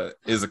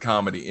a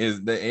comedy.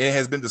 It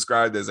has been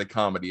described as a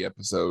comedy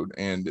episode,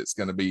 and it's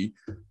going to be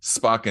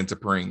Spock and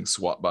T'Pring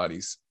swap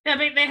bodies. Yeah,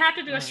 they have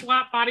to do a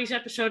swap bodies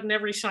episode in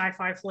every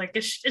sci-fi flick.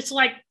 It's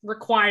like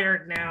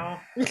required now.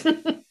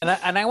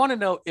 and I want to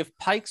know if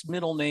Pike's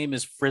middle name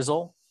is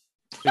Frizzle,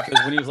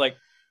 because when he was like,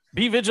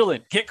 "Be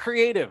vigilant, get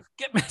creative,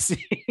 get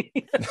messy."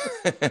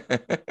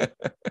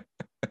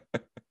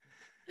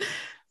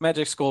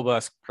 Magic School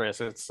Bus,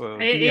 Chris. It's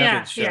What? I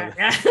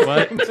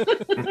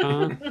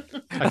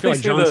feel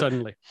like John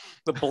suddenly.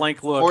 The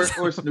blank look.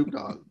 Or Snoop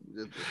Dogg.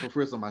 For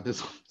Frizzle,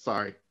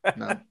 sorry.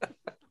 No.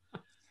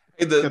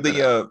 Hey,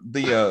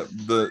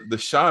 the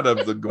shot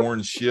of the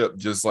Gorn ship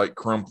just like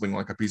crumpling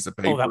like a piece of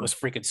paper. Oh, that was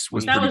freaking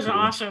sweet. That was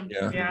awesome.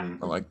 Yeah,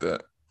 I like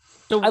that.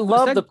 So I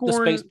love the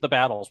space. The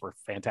battles were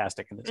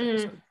fantastic in this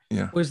episode.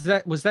 Yeah. Was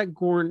that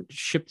Gorn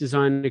ship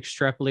design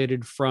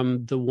extrapolated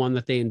from the one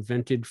that they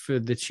invented for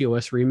the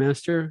TOS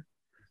remaster?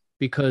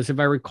 Because if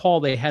I recall,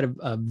 they had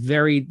a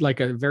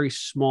very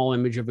small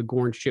image of a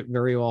Gorn ship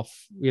very off,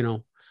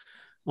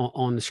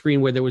 on the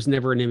screen where there was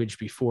never an image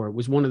before. It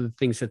was one of the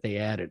things that they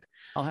added.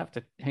 I'll have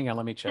to hang on.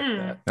 Let me check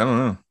that. I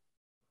don't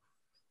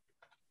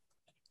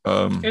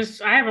know.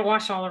 Because I haven't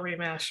watched all the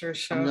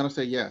remasters, so I'm gonna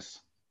say yes.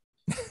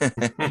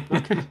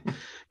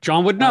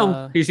 John would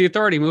know. He's the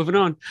authority. Moving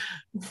on.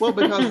 Well,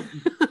 because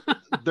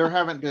there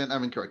haven't been,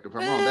 correct if I'm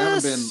wrong, there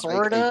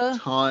haven't been a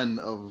ton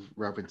of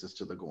references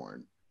to the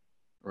Gorn,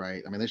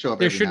 right? I mean, they show up.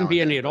 There shouldn't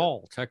be any at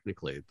all,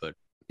 technically, but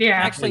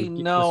actually,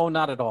 no,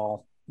 not at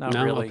all. Not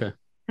really. Okay.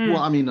 Well,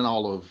 I mean, in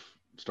all of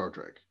Star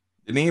Trek.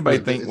 Did anybody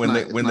think when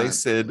they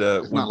said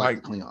when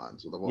Pike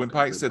Klingons when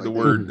Pike said the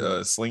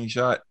word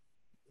slingshot?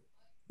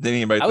 Did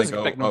anybody I was think?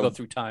 expecting to go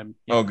through time.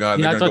 Yeah. Oh God!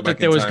 Yeah, I thought that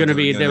there was going to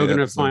be. They were going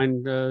to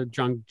find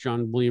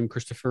John William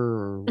Christopher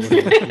or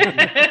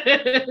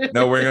whatever.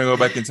 No, we're going to go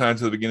back in time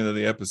to the beginning of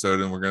the episode,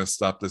 and we're going to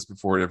stop this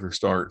before it ever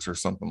starts, or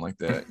something like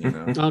that.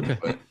 Okay.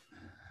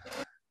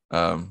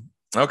 But,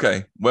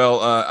 okay.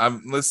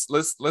 Well,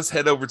 let's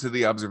head over to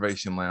the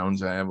observation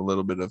lounge. I have a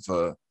little bit of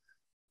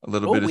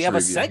we have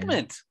a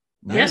segment.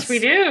 Yes, we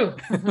do.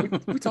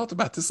 we talked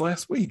about this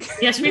last week.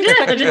 Yes, we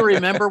did. Do you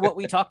remember what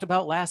we talked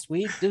about last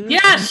week, dude?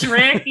 Yes,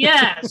 Rick.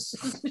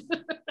 Yes.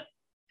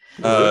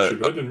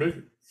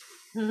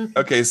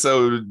 Okay,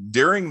 so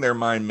during their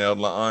mind meld,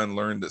 La'an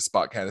learned that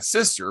Spock had a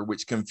sister,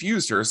 which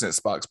confused her since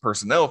Spock's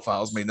personnel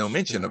files made no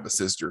mention of a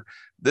sister.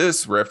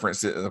 This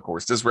references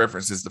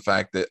the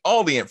fact that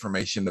all the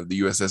information of the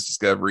USS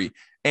Discovery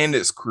and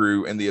its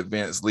crew and the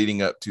events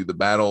leading up to the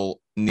battle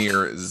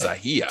near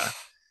Zahia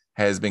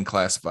has been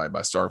classified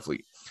by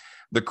Starfleet.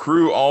 The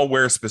crew all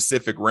wear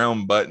specific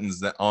round buttons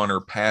that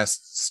honor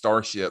past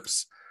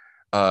starships.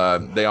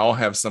 They all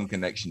have some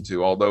connection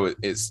to, although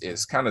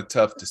it's kind of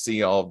tough to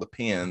see all of the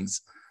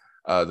pins.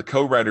 The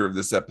co-writer of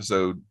this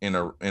episode in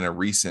a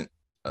recent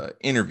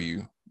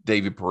interview,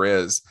 David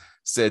Perez,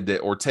 said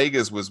that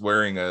Ortega's was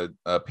wearing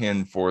a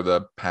pin for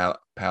the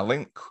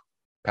Palenque,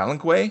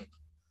 Palenque.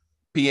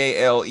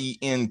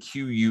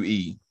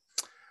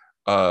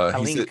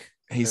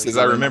 He says,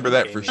 I remember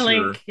that for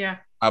sure. Yeah.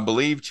 I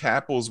believe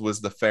Chapel's was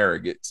the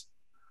Farragut.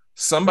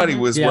 Somebody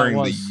was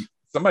wearing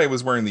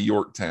the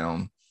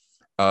Yorktown,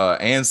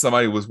 and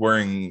somebody was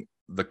wearing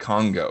the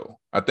Congo.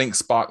 I think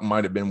Spock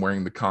might have been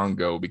wearing the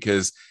Congo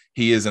because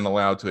he isn't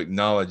allowed to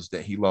acknowledge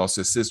that he lost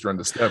his sister on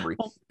Discovery.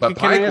 But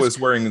Pike was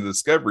wearing the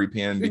Discovery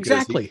pin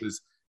because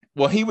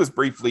he was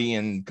briefly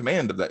in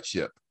command of that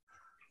ship.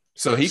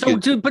 So he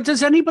could. But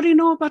does anybody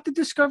know about the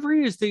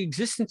Discovery? Is the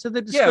existence of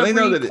the Discovery? Yeah, they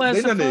know that they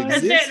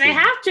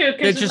have to,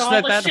 because just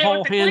that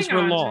all hands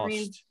were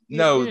lost.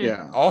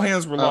 All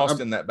hands were lost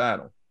in that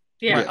battle.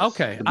 Yeah.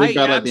 Okay. The big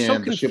battle at I'm the so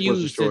end, the ship was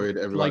confused destroyed.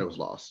 Everybody was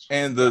lost.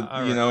 And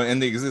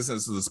and the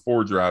existence of the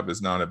spore drive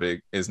is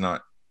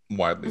not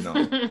widely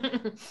known.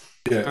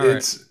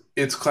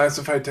 It's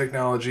classified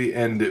technology,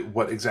 and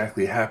what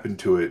exactly happened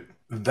to it,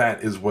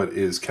 that is what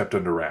is kept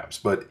under wraps.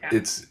 But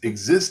its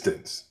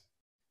existence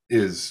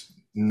is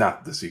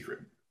not the secret.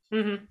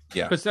 Mm-hmm.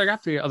 Yeah, because they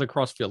got the other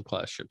Crossfield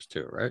class ships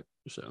too, right?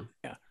 So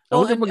yeah.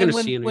 Well,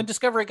 when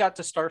Discovery got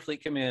to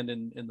Starfleet Command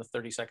in the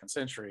 32nd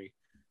century,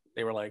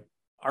 they were like,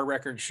 our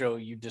records show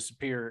you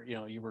disappear.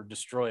 You were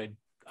destroyed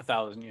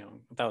 1,000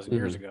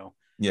 years ago.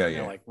 Yeah, and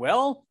they're like,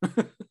 well,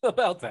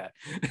 about that.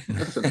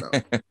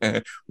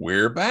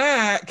 We're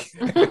back.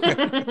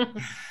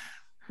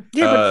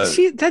 But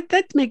see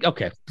that make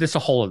this is a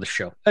whole other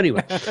show.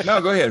 Anyway, no,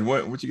 go ahead.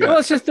 What you got? Well,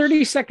 it's the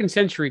 32nd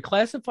century.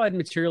 Classified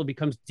material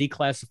becomes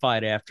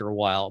declassified after a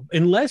while,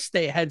 unless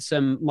they had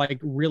some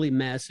really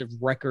massive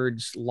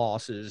records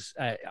losses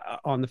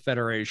on the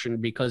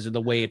Federation because of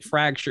the way it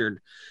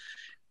fractured.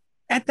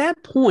 At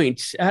that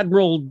point,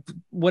 Admiral,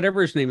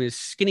 whatever his name is,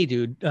 skinny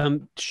dude,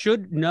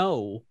 should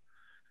know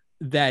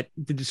that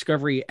the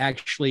Discovery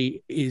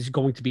actually is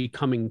going to be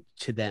coming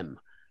to them,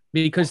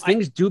 because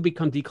things do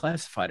become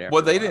declassified after.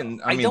 Well, they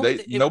didn't.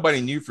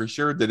 Nobody knew for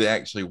sure that it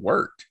actually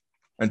worked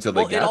until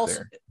they got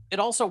there. It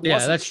also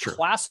wasn't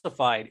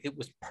classified. It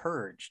was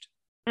purged.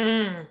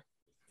 Mm.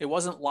 It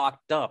wasn't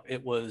locked up.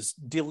 It was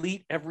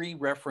delete every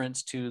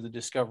reference to the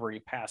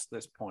Discovery past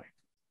this point.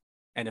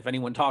 And if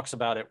anyone talks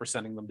about it, we're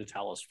sending them to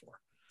Talos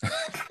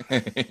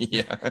 4.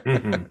 Yeah.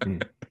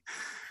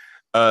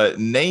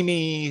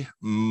 Naomi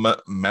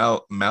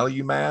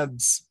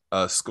Malumad's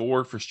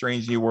score for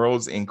Strange New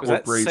Worlds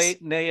incorporates. Was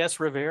that Nayes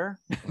Rivera?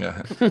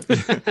 Yeah.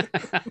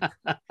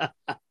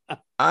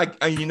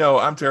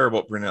 I'm terrible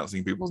at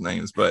pronouncing people's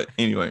names, but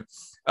anyway,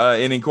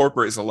 it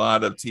incorporates a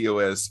lot of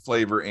TOS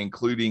flavor,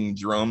 including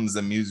drums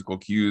and musical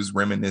cues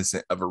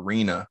reminiscent of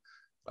Arena,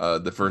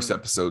 the first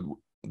episode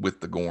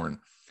with the Gorn.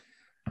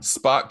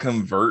 Spock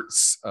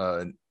converts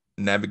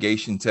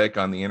navigation tech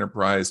on the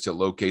Enterprise to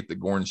locate the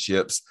Gorn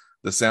ships.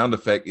 The sound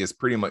effect is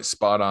pretty much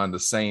spot on the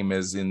same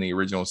as in the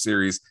original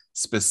series,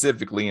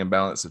 specifically in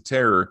Balance of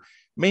Terror,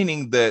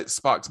 meaning that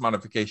Spock's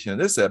modification in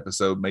this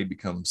episode may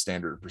become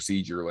standard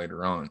procedure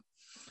later on.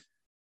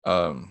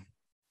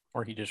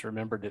 Or he just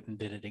remembered it and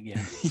did it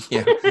again.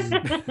 Yeah.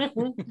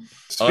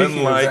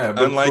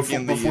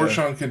 Before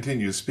Sean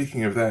continues,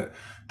 speaking of that,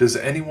 does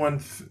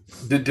anyone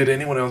did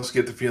anyone else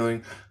get the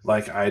feeling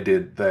like I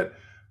did that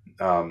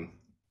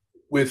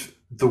with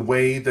the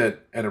way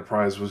that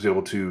Enterprise was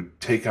able to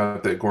take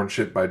out that Gorn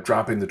ship by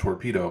dropping the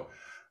torpedo,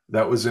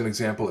 that was an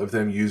example of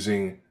them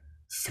using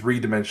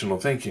three-dimensional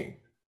thinking,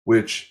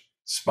 which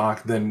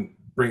Spock then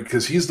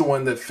because he's the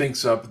one that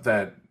thinks up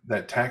that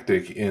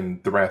tactic in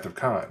The Wrath of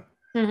Khan.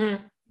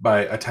 Mm-hmm.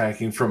 By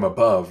attacking from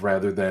above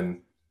rather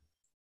than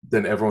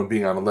everyone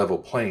being on a level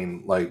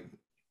plane like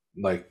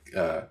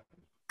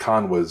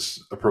Khan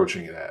was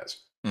approaching it as.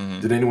 Mm-hmm.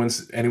 Did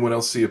anyone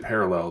else see a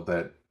parallel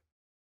that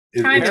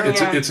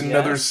it's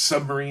another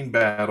submarine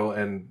battle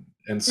and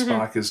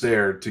Spock is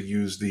there to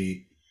use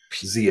the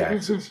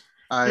Z-axis?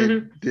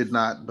 I did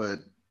not, but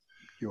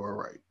you're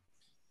right.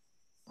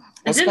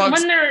 Wasn't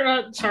there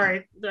an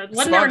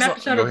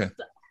episode go of... ahead.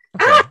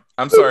 Okay.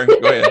 I'm sorry. Go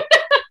ahead.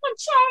 I'm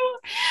sorry.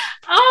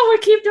 Oh, we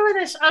keep doing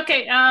this.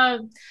 Okay.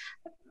 Wasn't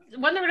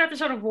there an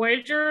episode of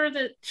Voyager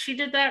that she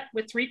did that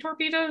with 3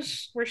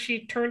 torpedoes where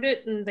she turned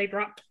it and they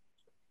dropped?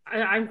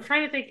 I'm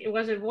trying to think.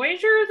 Was it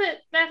Voyager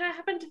that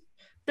happened?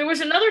 There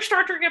was another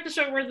Star Trek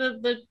episode where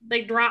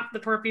they dropped the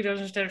torpedoes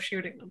instead of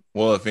shooting them.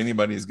 Well, if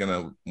anybody's going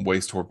to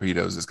waste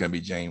torpedoes, it's going to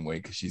be Janeway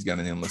because she's got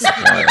an endless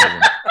supply of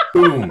them.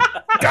 Boom.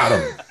 Got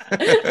him.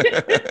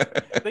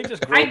 They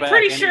just grow I'm back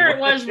pretty sure it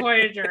anyway. was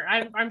Voyager.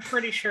 I'm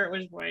pretty sure it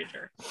was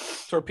Voyager.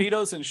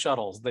 Torpedoes and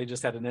shuttles, they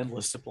just had an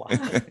endless supply.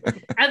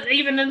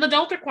 Even in the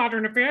Delta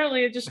Quadrant,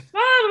 apparently it just,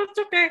 it's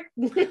okay.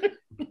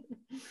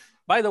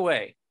 By the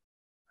way,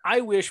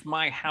 I wish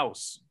my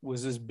house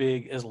was as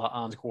big as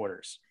La'an's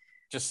quarters.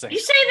 Just saying. You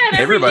say that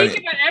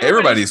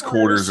everybody's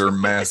quarters are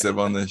massive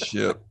on this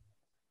ship.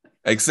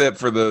 Except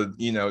for the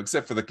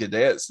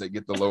cadets that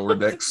get the lower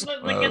decks,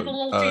 Get a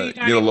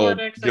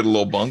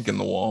little bunk in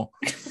the wall.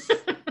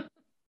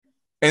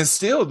 And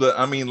still,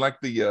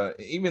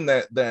 even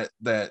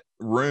that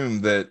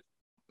room that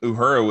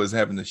Uhura was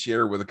having to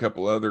share with a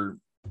couple other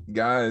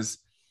guys,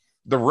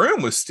 the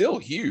room was still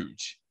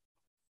huge,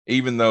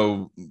 even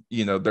though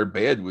their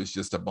bed was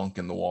just a bunk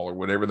in the wall or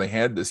whatever. They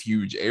had this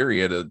huge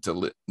area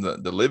the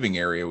living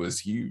area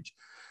was huge.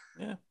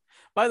 Yeah.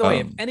 By the way,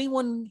 if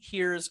anyone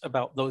hears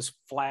about those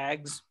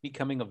flags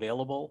becoming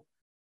available,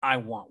 I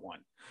want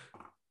one.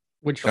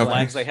 Which the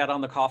flags they had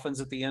on the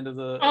coffins at the end of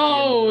the.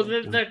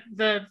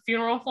 The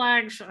funeral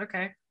flags.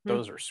 Okay,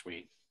 those are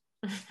sweet.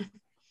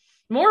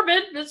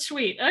 Morbid, but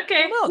sweet.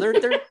 Okay. No, they're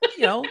they're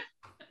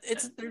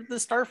the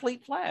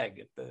Starfleet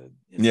flag.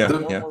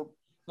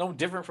 No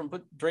different from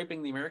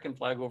draping the American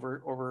flag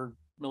over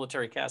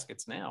military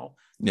caskets now.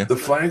 Yeah, the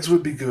flags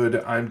would be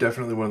good. I'm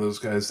definitely one of those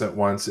guys that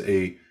wants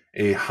a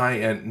high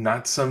end,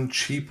 not some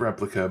cheap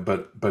replica,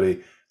 but a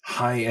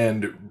high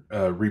end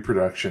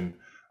reproduction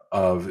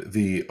of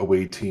the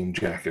away team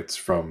jackets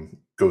from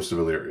Ghost of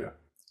Illyria.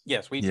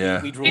 Yes, we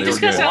drooled. We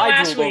discussed that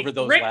last week. Over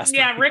those Rick, last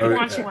yeah, Rick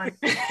wants one.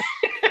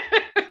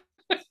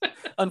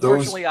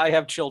 Unfortunately, I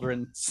have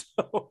children,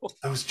 so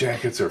those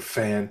jackets are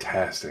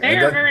fantastic. They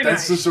are very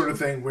that's nice. the sort of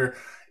thing where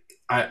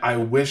I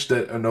wish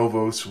that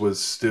Anovos was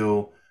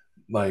still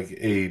like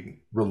a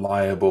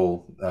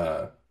reliable.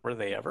 Were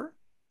they ever?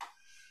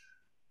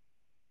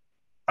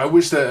 I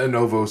wish that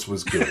Anovos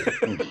was good,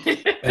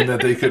 and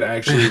that they could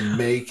actually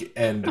make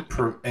and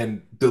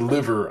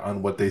deliver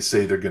on what they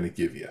say they're going to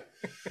give you.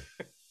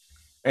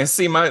 And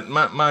see, my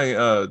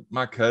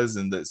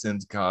cousin that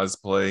sends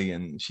cosplay,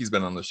 and she's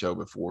been on the show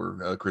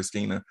before,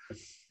 Christina.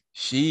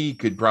 She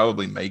could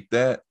probably make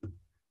that,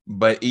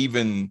 but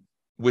even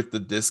with the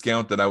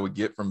discount that I would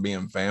get from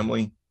being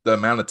family, the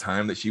amount of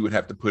time that she would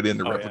have to put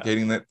into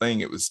replicating that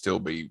thing, it would still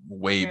be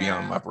way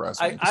beyond my price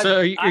range. So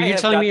are you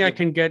telling me I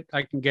can get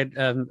an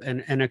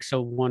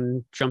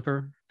NX-01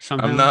 jumper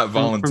somehow? I'm not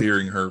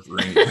volunteering her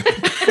for anything.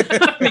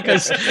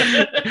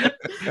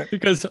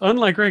 because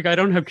unlike Rick, I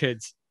don't have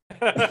kids.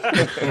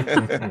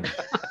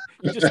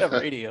 You just have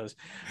radios.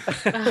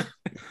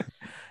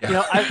 You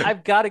know,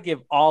 I've got to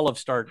give all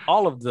of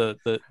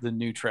the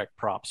new Trek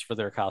props for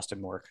their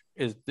costume work.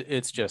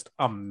 It's just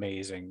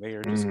amazing. They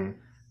are just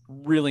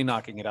really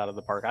knocking it out of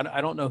the park.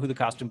 I don't know who the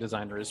costume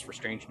designer is for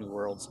Strange New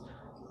Worlds,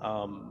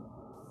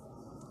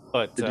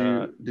 but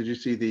did you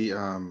see the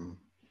I'm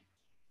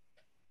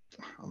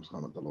just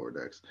calling it the lower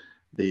decks,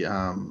 the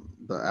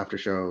after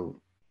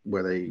show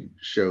where they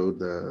showed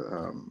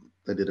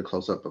they did a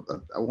close up of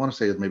I want to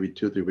say it was maybe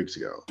 2 or 3 weeks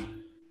ago,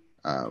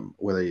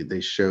 where they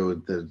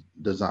showed the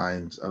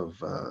designs of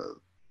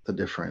the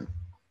different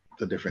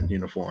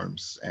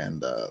uniforms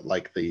and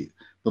like the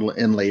little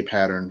inlay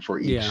pattern for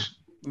each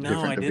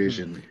different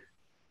division.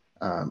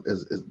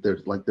 There's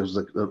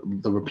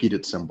the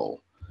repeated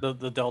symbol. The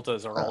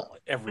deltas are all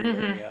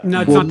everywhere. Yeah.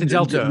 No, it's not the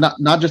delta.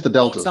 Not just the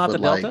deltas. It's not the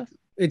delta.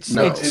 It's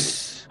like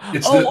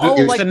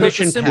the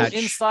mission symbol patch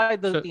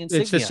inside the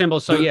insignia. It's the symbol.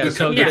 So the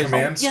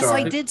command star. Yes,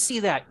 I did see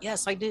that.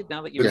 Yes, I did.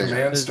 Now that you the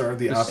command star,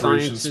 the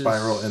operation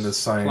spiral, and the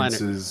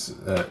sciences.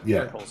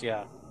 Circles,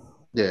 yeah.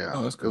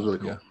 Oh, that's cool. Really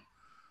cool.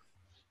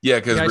 Yeah,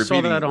 because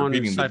repeating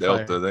the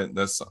delta,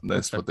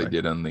 that's what they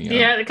did on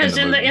the because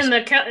in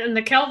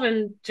the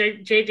Kelvin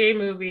JJ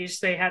movies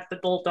they had the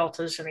gold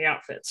deltas in the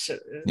outfits.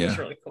 It was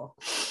really cool.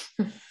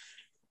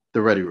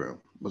 The Ready Room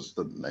was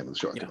the name of the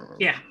show.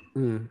 Yeah.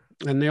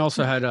 And they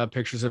also had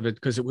pictures of it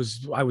because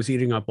I was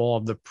eating up all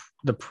of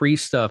the pre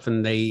stuff,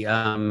 and they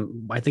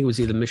I think it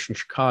was either Mission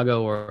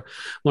Chicago or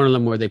one of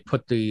them where they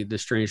put the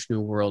Strange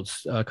New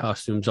Worlds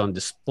costumes on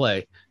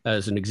display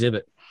as an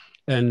exhibit.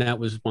 And that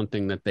was one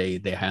thing that they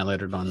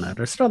highlighted on that.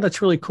 I said, oh,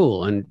 that's really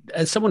cool. And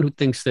as someone who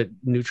thinks that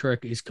New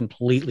Trek is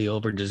completely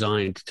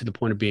over-designed to the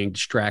point of being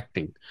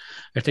distracting,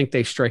 I think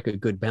they strike a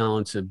good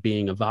balance of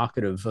being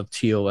evocative of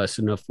TOS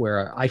enough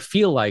where I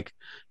feel like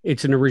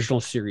it's an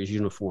original series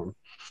uniform,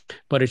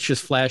 but it's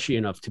just flashy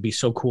enough to be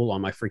so cool on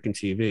my freaking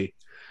TV.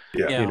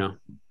 Yeah. You know?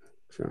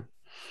 So.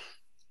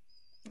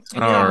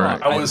 All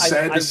right. I was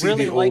sad to see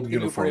really the like old the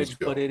uniforms bridge,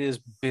 go. but it is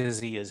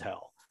busy as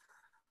hell.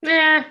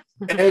 Yeah.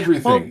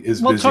 Everything is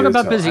busy. We'll talk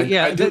about as hell.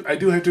 busy. I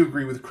do have to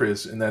agree with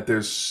Chris in that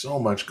there's so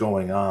much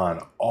going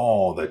on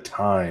all the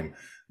time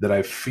that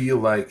I feel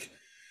like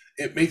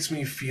it makes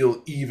me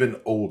feel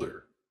even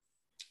older.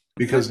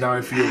 Because now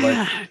I feel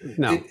like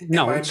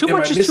too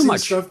much is too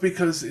much. Stuff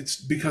because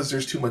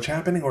there's too much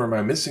happening, or am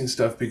I missing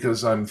stuff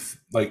because I'm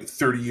like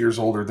 30 years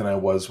older than I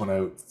was when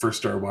I first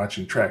started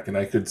watching Trek and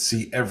I could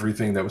see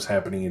everything that was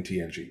happening in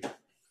TNG?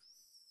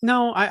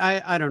 No,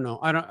 I don't know.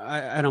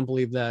 I don't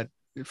believe that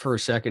for a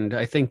second.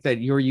 I think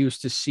that you're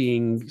used to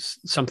seeing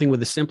something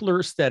with a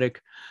simpler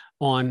aesthetic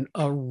on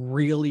a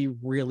really,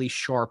 really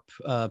sharp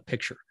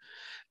picture.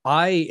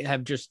 I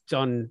have just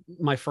done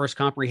my first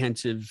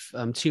comprehensive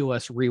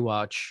TOS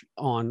rewatch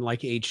on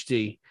like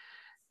HD,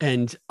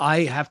 and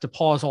I have to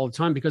pause all the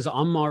time because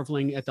I'm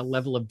marveling at the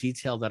level of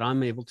detail that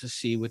I'm able to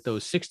see with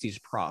those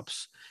 60s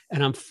props.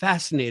 And I'm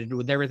fascinated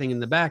with everything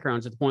in the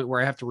backgrounds at the point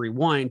where I have to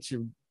rewind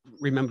to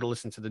remember to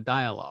listen to the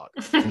dialogue.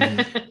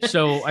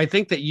 So I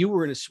think that you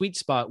were in a sweet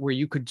spot where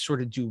you could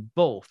sort of do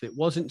both. It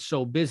wasn't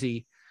so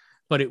busy,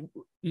 but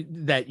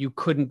that you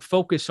couldn't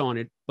focus on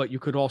it, but you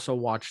could also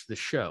watch the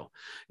show.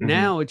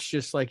 Now it's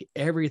just like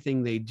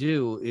everything they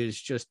do is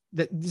just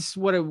that. This is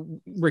what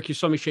Rick, you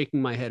saw me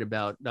shaking my head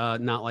about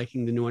not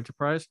liking the new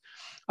Enterprise.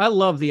 I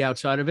love the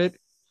outside of it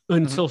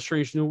until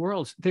Strange New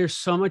Worlds. There's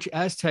so much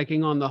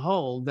Aztecing on the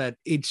whole that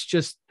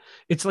it's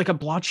like a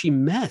blotchy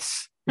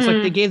mess. It's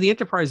like they gave the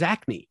Enterprise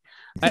acne.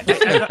 I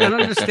don't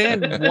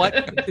understand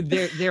what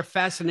their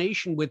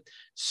fascination with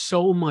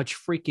so much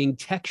freaking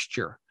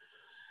texture.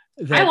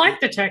 I like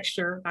the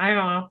texture. I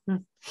don't know.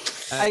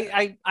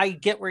 I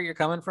get where you're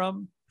coming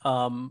from.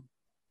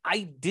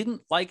 I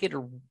didn't like it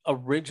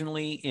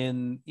originally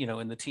in the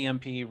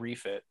TMP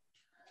refit.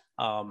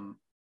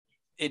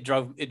 It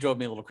drove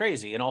me a little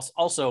crazy, and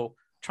also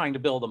trying to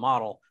build a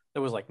model.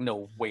 There was like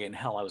no way in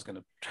hell I was going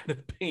to try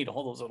to paint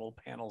all those little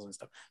panels and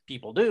stuff.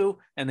 People do,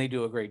 and they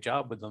do a great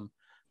job with them.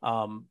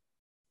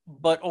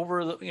 But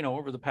over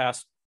the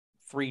past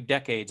 3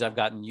 decades, I've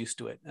gotten used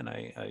to it, and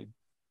I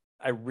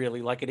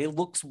really like it. It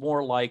looks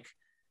more like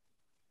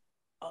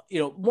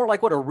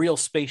what a real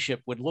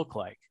spaceship would look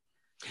like.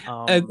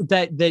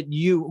 That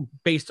you,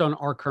 based on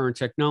our current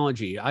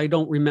technology, I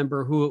don't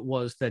remember who it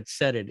was that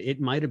said it. It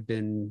might have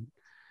been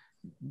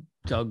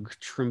Doug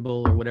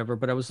Trimble or whatever,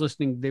 but I was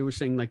listening. They were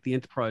saying like the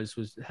Enterprise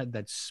had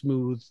that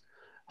smooth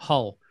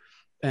hull,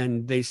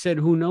 and they said,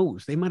 who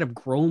knows? They might have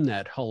grown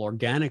that hull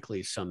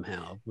organically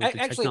somehow. With the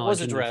Actually, it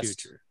was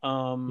addressed.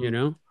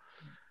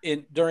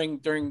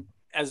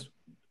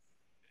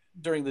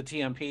 During the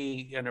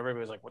TMP, and everybody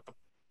was like,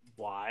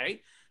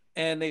 why?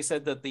 And they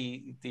said that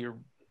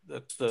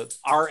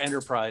our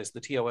Enterprise,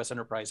 the TOS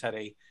Enterprise, had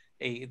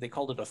they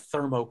called it a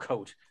thermo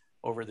coat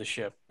over the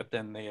ship, but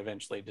then they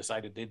eventually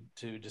decided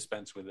to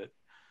dispense with it.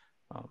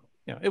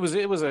 It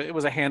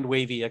was a hand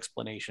wavy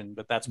explanation,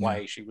 but that's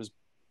why she was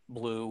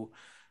blue,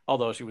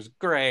 although she was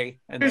gray.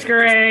 And it was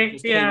gray. It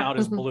just came out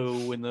as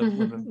blue in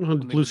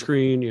the blue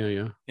screen.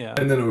 Yeah.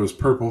 And then it was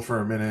purple for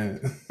a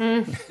minute.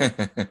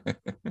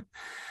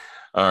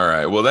 All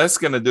right. Well, that's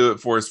going to do it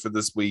for us for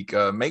this week.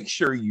 Make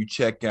sure you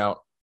check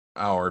out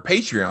our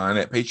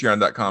Patreon at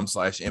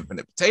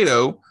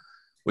patreon.com/infinitepotato.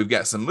 We've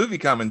got some movie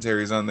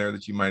commentaries on there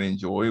that you might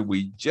enjoy.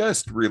 We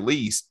just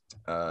released,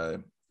 as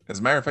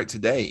a matter of fact,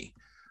 today,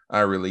 I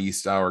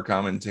released our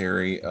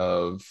commentary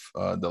of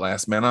The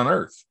Last Man on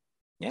Earth.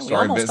 Yeah, we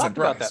almost talked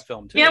about that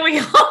film, too. Yeah, we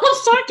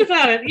almost talked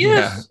about it.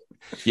 Yes.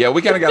 Yeah,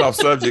 we kind of got off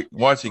subject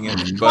watching it.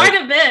 But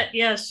quite a bit,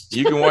 yes.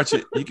 You can watch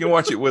it. You can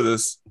watch it with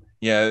us.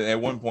 Yeah, at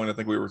one point, I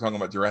think we were talking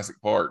about Jurassic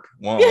Park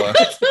while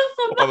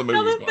the movie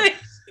was going.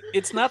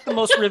 It's not the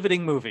most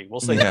riveting movie, we'll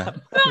say that.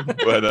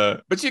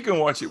 But you can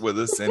watch it with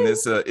us, and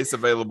it's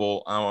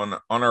available on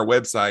our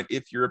website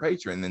if you're a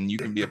patron. And you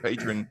can be a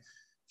patron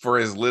for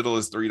as little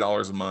as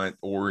 $3 a month,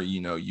 or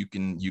you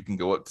can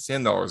go up to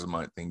 $10 a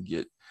month and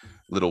get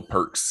little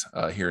perks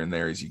here and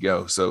there as you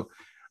go. So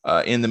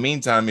in the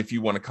meantime, if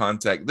you want to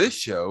contact this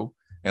show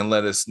and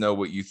let us know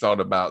what you thought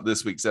about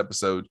this week's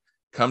episode,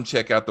 come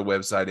check out the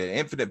website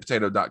at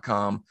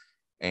infinitepotato.com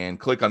and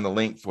click on the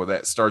link for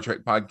that Star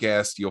Trek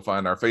podcast. You'll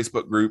find our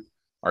Facebook group,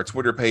 our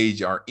Twitter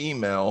page, our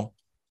email,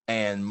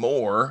 and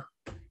more.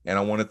 And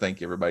I want to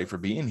thank everybody for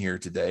being here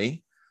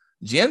today.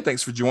 Jen,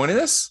 thanks for joining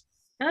us.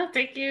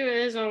 Thank you,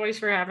 as always,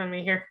 for having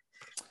me here.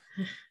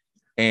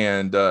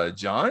 And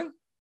John,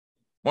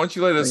 why don't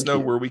you let us know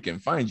where we can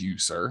find you,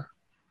 sir?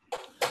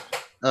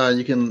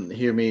 You can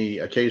hear me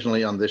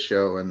occasionally on this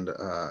show and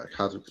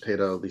Cosmic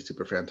Potato, the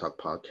Super Fan Talk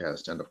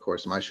podcast, and of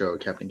course my show,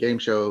 Captain Game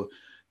Show,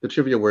 the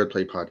trivia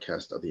wordplay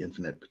podcast of the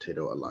Infinite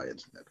Potato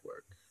Alliance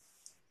Network.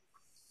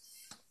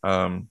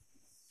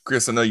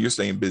 Chris, I know you're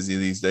staying busy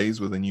these days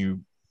with a new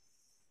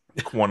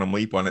Quantum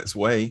Leap on its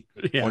way.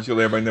 Yeah. Why don't you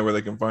let everybody know where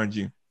they can find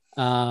you?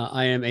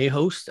 I am a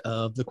host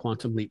of the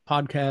Quantum Leap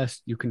podcast.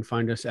 You can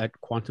find us at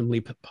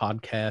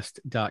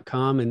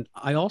quantumleappodcast.com. And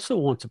I also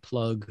want to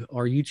plug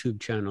our YouTube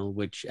channel,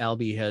 which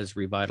Albie has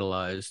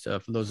revitalized.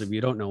 For those of you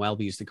who don't know,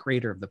 Albie is the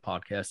creator of the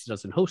podcast. He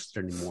doesn't host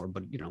it anymore,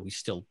 but he's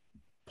still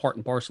part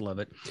and parcel of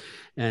it.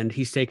 And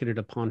he's taken it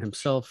upon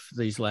himself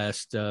these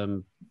last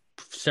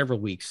several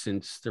weeks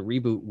since the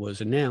reboot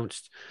was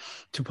announced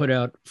to put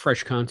out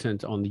fresh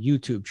content on the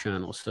YouTube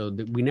channel, so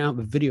that we now have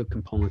a video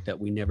component that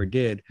we never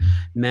did.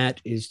 Matt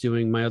is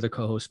doing, my other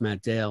co-host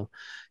Matt Dale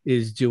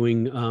is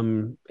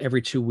doing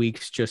every 2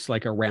 weeks just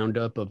like a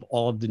roundup of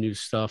all of the new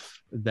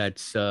stuff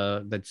that's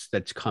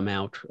come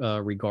out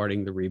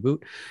regarding the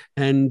reboot,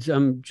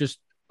 and just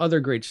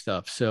other great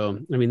stuff. So,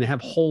 I mean, they have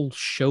whole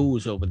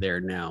shows over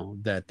there now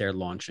that they're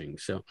launching.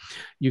 So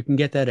you can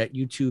get that at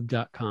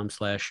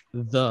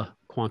youtube.com/the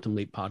Quantum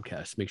Leap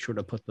podcast. Make sure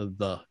to put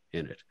the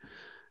in it.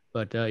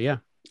 But yeah,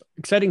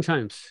 exciting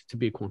times to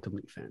be a Quantum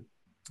Leap fan.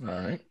 All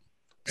right.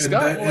 And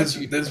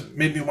that's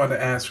made me want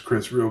to ask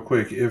Chris real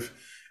quick if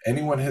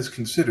anyone has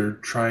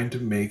considered trying to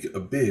make a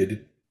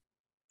bid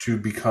to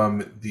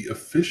become the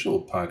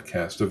official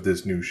podcast of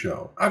this new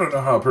show. I don't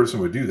know how a person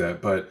would do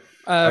that, but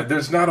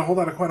there's not a whole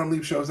lot of Quantum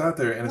Leap shows out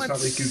there, and it's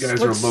not like you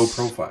guys are low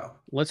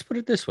profile. Let's put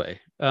it this way.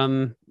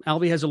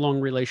 Albie has a long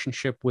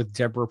relationship with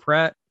Deborah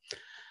Pratt,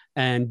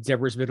 and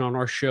Deborah's been on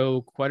our show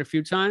quite a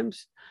few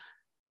times.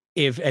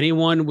 If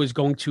anyone was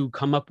going to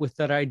come up with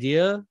that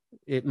idea,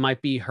 it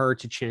might be her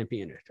to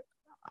champion it.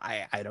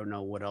 I don't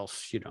know what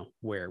else,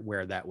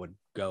 where that would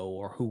go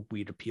or who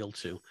we'd appeal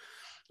to.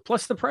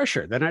 Plus the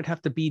pressure. Then I'd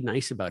have to be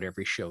nice about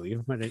every show,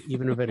 even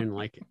if I didn't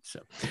like it.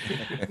 So,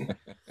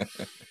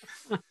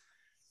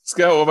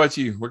 Scott, what about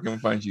you? Where can we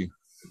find you?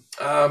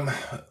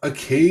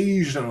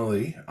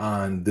 Occasionally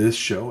on this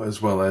show,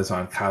 as well as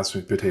on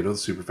Cosmic Potato, the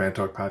Super Fan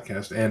Talk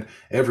podcast, and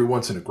every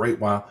once in a great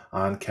while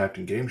on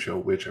Captain Game Show,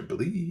 which I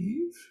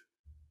believe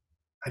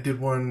I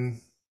did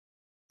one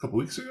a couple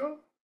weeks ago.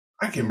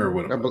 I can't remember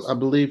when it was. I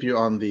believe you're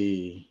on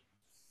the,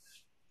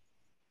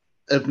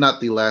 if not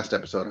the last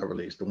episode I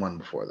released, the one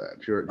before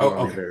that. You're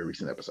on a very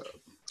recent episode.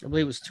 I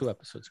believe it was 2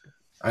 episodes ago.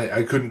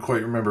 I couldn't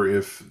quite remember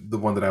if the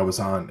one that I was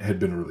on had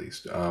been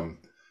released.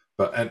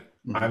 But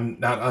I'm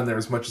not on there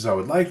as much as I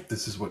would like.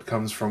 This is what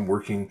comes from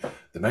working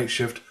the night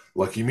shift.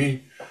 Lucky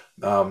me.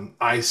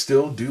 I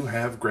still do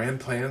have grand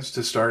plans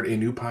to start a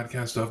new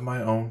podcast of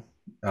my own.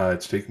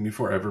 It's taking me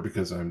forever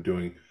because I'm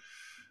doing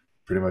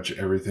pretty much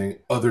everything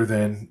other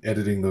than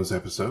editing those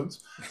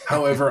episodes.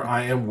 However,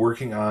 I am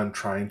working on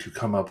trying to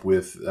come up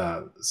with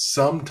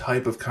some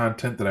type of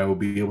content that I will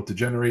be able to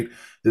generate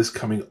this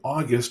coming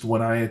August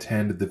when I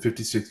attend the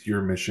 56th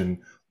year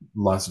mission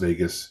Las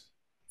Vegas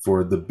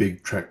for the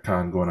big Trek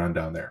Con going on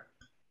down there.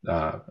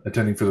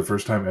 Attending for the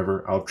first time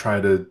ever. I'll try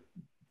to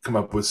come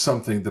up with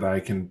something that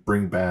I can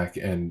bring back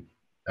and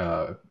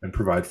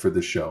provide for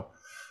this show.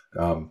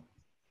 I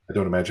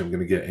don't imagine I'm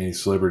going to get any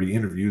celebrity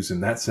interviews in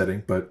that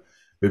setting, but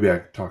maybe I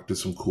can talk to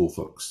some cool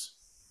folks.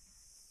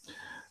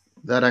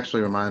 That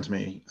actually reminds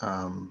me.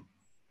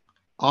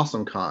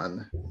 Awesome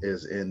Con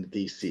is in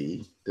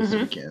DC this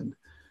weekend.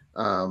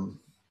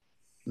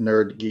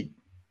 Nerd Geek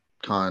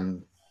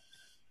Con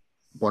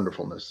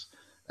wonderfulness.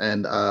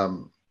 And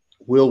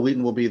Will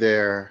Wheaton will be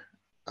there,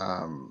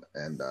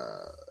 and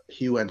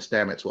Hugh and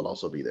Stamets will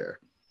also be there.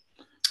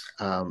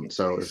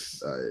 So if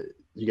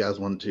you guys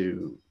want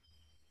to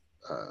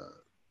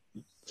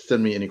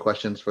send me any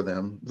questions for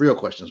them, real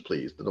questions,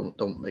 please.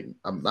 Don't make.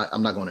 I'm not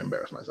going to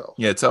embarrass myself.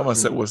 Yeah, tell them I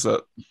said what's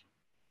up.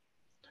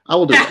 I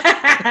will do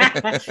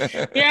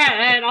that.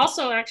 Yeah, and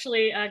also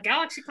actually,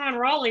 GalaxyCon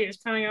Raleigh is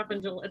coming up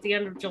at the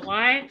end of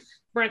July.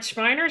 Brent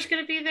Spiner is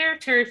going to be there.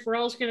 Terry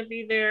Farrell is going to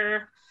be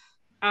there.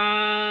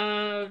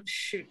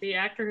 The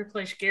actor who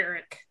plays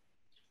Garrick.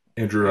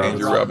 Andrew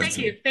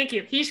Robinson. Thank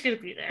you. He's going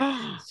to be there.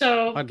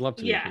 So I'd love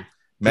to. Yeah.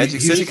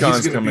 Magic City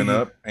Con's coming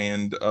up,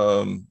 and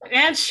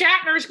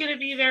Shatner's going to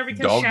be there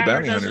because Dog the Shatner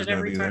Bounty does Hunter's it going to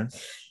every be time.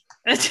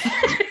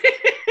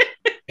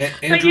 there.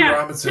 Andrew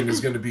Robinson is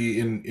going to be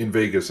in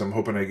Vegas. I'm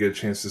hoping I get a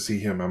chance to see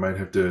him. I might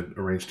have to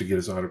arrange to get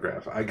his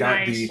autograph. I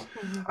got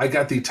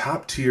the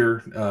top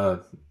tier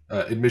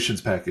admissions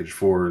package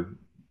for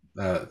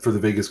the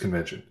Vegas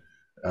convention.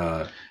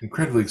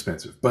 Incredibly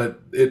expensive, but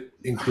it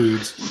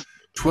includes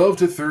 12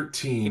 to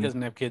 13. He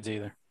doesn't have kids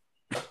either.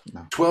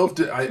 12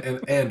 to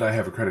and I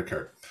have a credit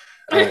card.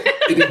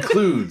 It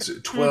includes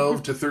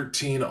 12 to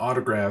 13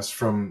 autographs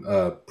from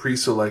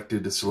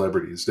pre-selected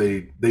celebrities.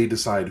 They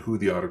decide who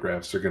the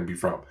autographs are going to be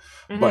from,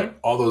 but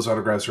all those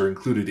autographs are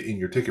included in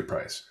your ticket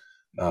price.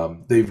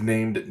 They've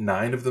named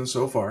 9 of them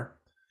so far,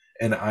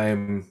 and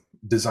I'm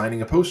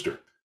designing a poster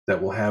that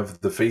will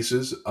have the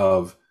faces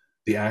of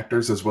the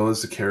actors as well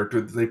as the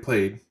character that they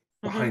played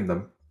behind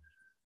them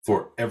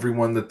for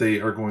everyone that they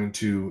are going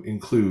to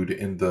include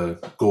in the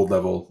gold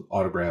level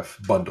autograph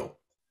bundle.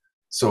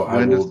 So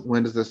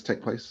when does this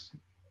take place?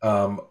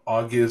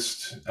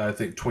 August, I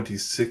think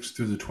 26th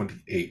through the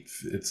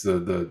 28th. It's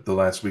the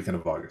last weekend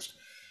of August.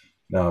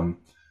 I'm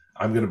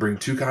going to bring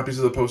 2 copies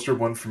of the poster,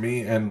 one for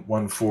me and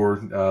one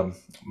for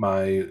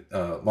my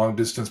long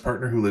distance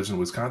partner who lives in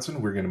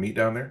Wisconsin. We're going to meet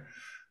down there.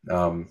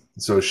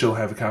 So she'll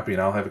have a copy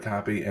and I'll have a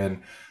copy.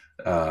 And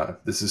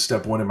this is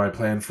step 1 in my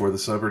plan for the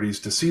celebrities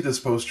to see this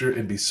poster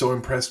and be so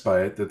impressed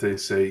by it that they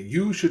say,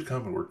 you should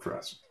come and work for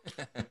us.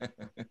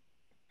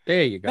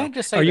 There you go.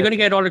 Are you going to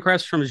get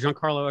autographs from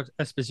Giancarlo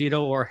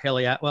Esposito or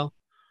Haley Atwell?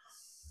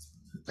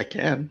 I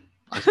can,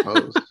 I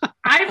suppose.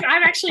 I've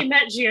actually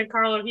met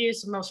Giancarlo. He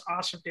is the most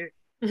awesome dude.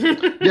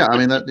 Yeah, I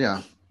mean that.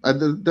 Yeah, I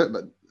mean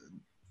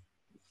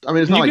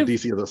it's not like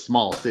DC is a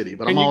small city,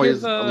 but I'm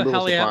always a little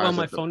Haley surprised. Atwell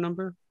my phone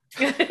number.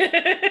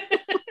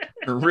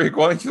 Rick,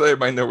 why don't you let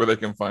everybody know where they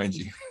can find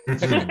you?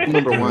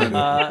 Number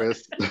 1,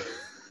 Chris.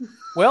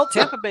 Well,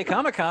 Tampa Bay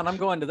Comic Con, I'm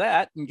going to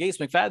that, and Gates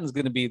McFadden's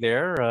going to be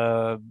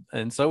there,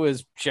 and so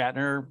is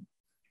Shatner.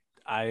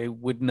 I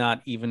would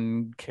not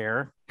even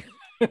care.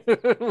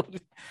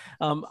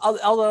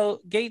 Although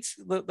Gates,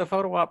 the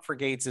photo op for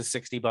Gates is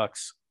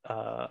 $60,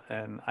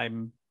 and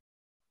I'm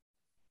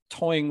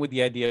toying with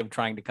the idea of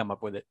trying to come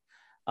up with it.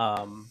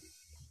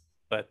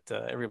 But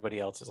everybody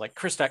else is like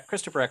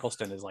Christopher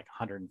Eccleston is like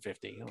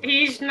 150.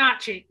 He's not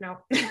cheap, no.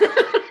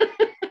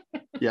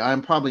 Yeah,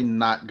 I'm probably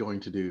not going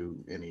to do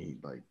any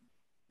like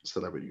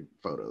celebrity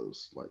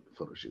photos, like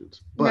photo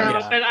shoots. But, no,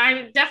 but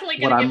I'm definitely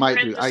going to get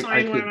Brent to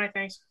sign one of my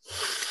things.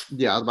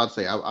 Yeah, I was about to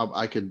say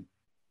I could.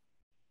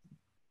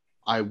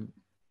 I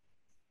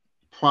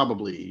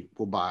probably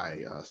will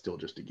buy Still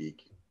Just a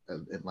Geek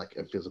in like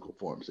a physical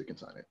form so you can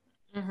sign it.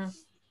 Mm-hmm.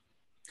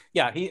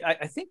 Yeah,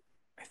 I think.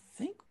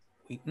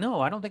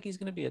 No, I don't think he's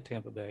going to be at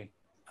Tampa Bay.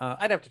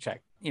 I'd have to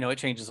check. It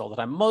changes all the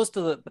time. Most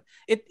of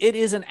it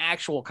is an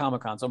actual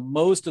Comic-Con, so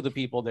most of the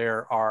people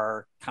there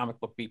are comic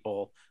book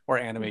people or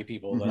anime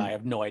people that I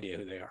have no idea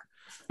who they are.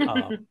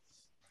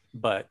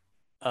 But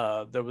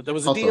there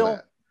was a Also deal.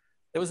 that.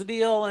 There was a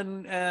deal,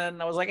 and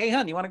I was like, "Hey,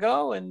 hon, you want to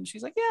go?" And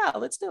she's like, "Yeah,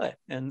 let's do it."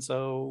 And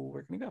so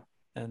we're gonna go,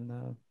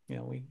 and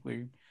we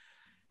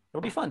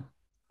it'll be fun.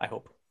 I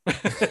hope.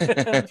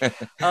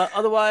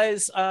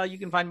 Otherwise, you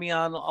can find me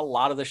on a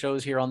lot of the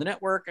shows here on the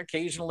network.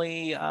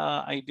 Occasionally,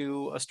 I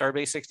do a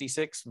Starbase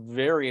 66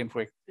 very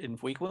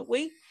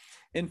infrequently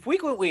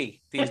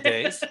these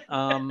days.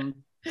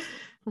 And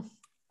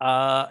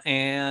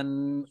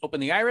Open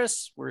the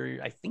Iris,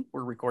 I think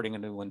we're recording a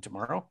new one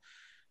tomorrow.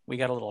 We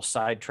got a little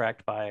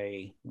sidetracked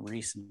by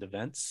recent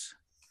events.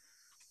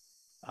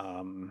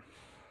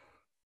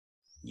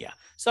 Yeah.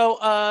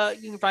 So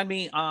you can find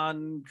me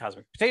on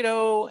Cosmic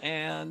Potato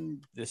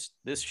and this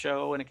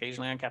show, and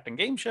occasionally on Captain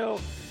Game Show,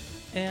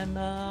 and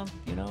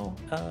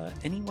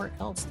anywhere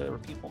else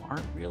that people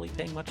aren't really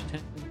paying much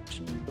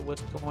attention to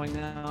what's going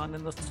on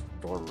in the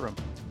storeroom.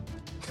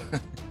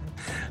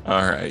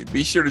 All right.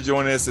 Be sure to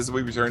join us as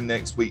we return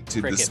next week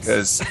to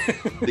discuss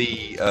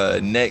the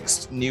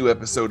next new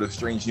episode of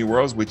Strange New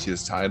Worlds, which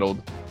is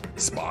titled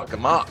Spock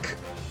Amok.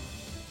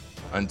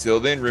 Until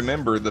then,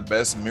 remember, the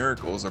best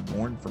miracles are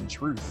born from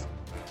truth.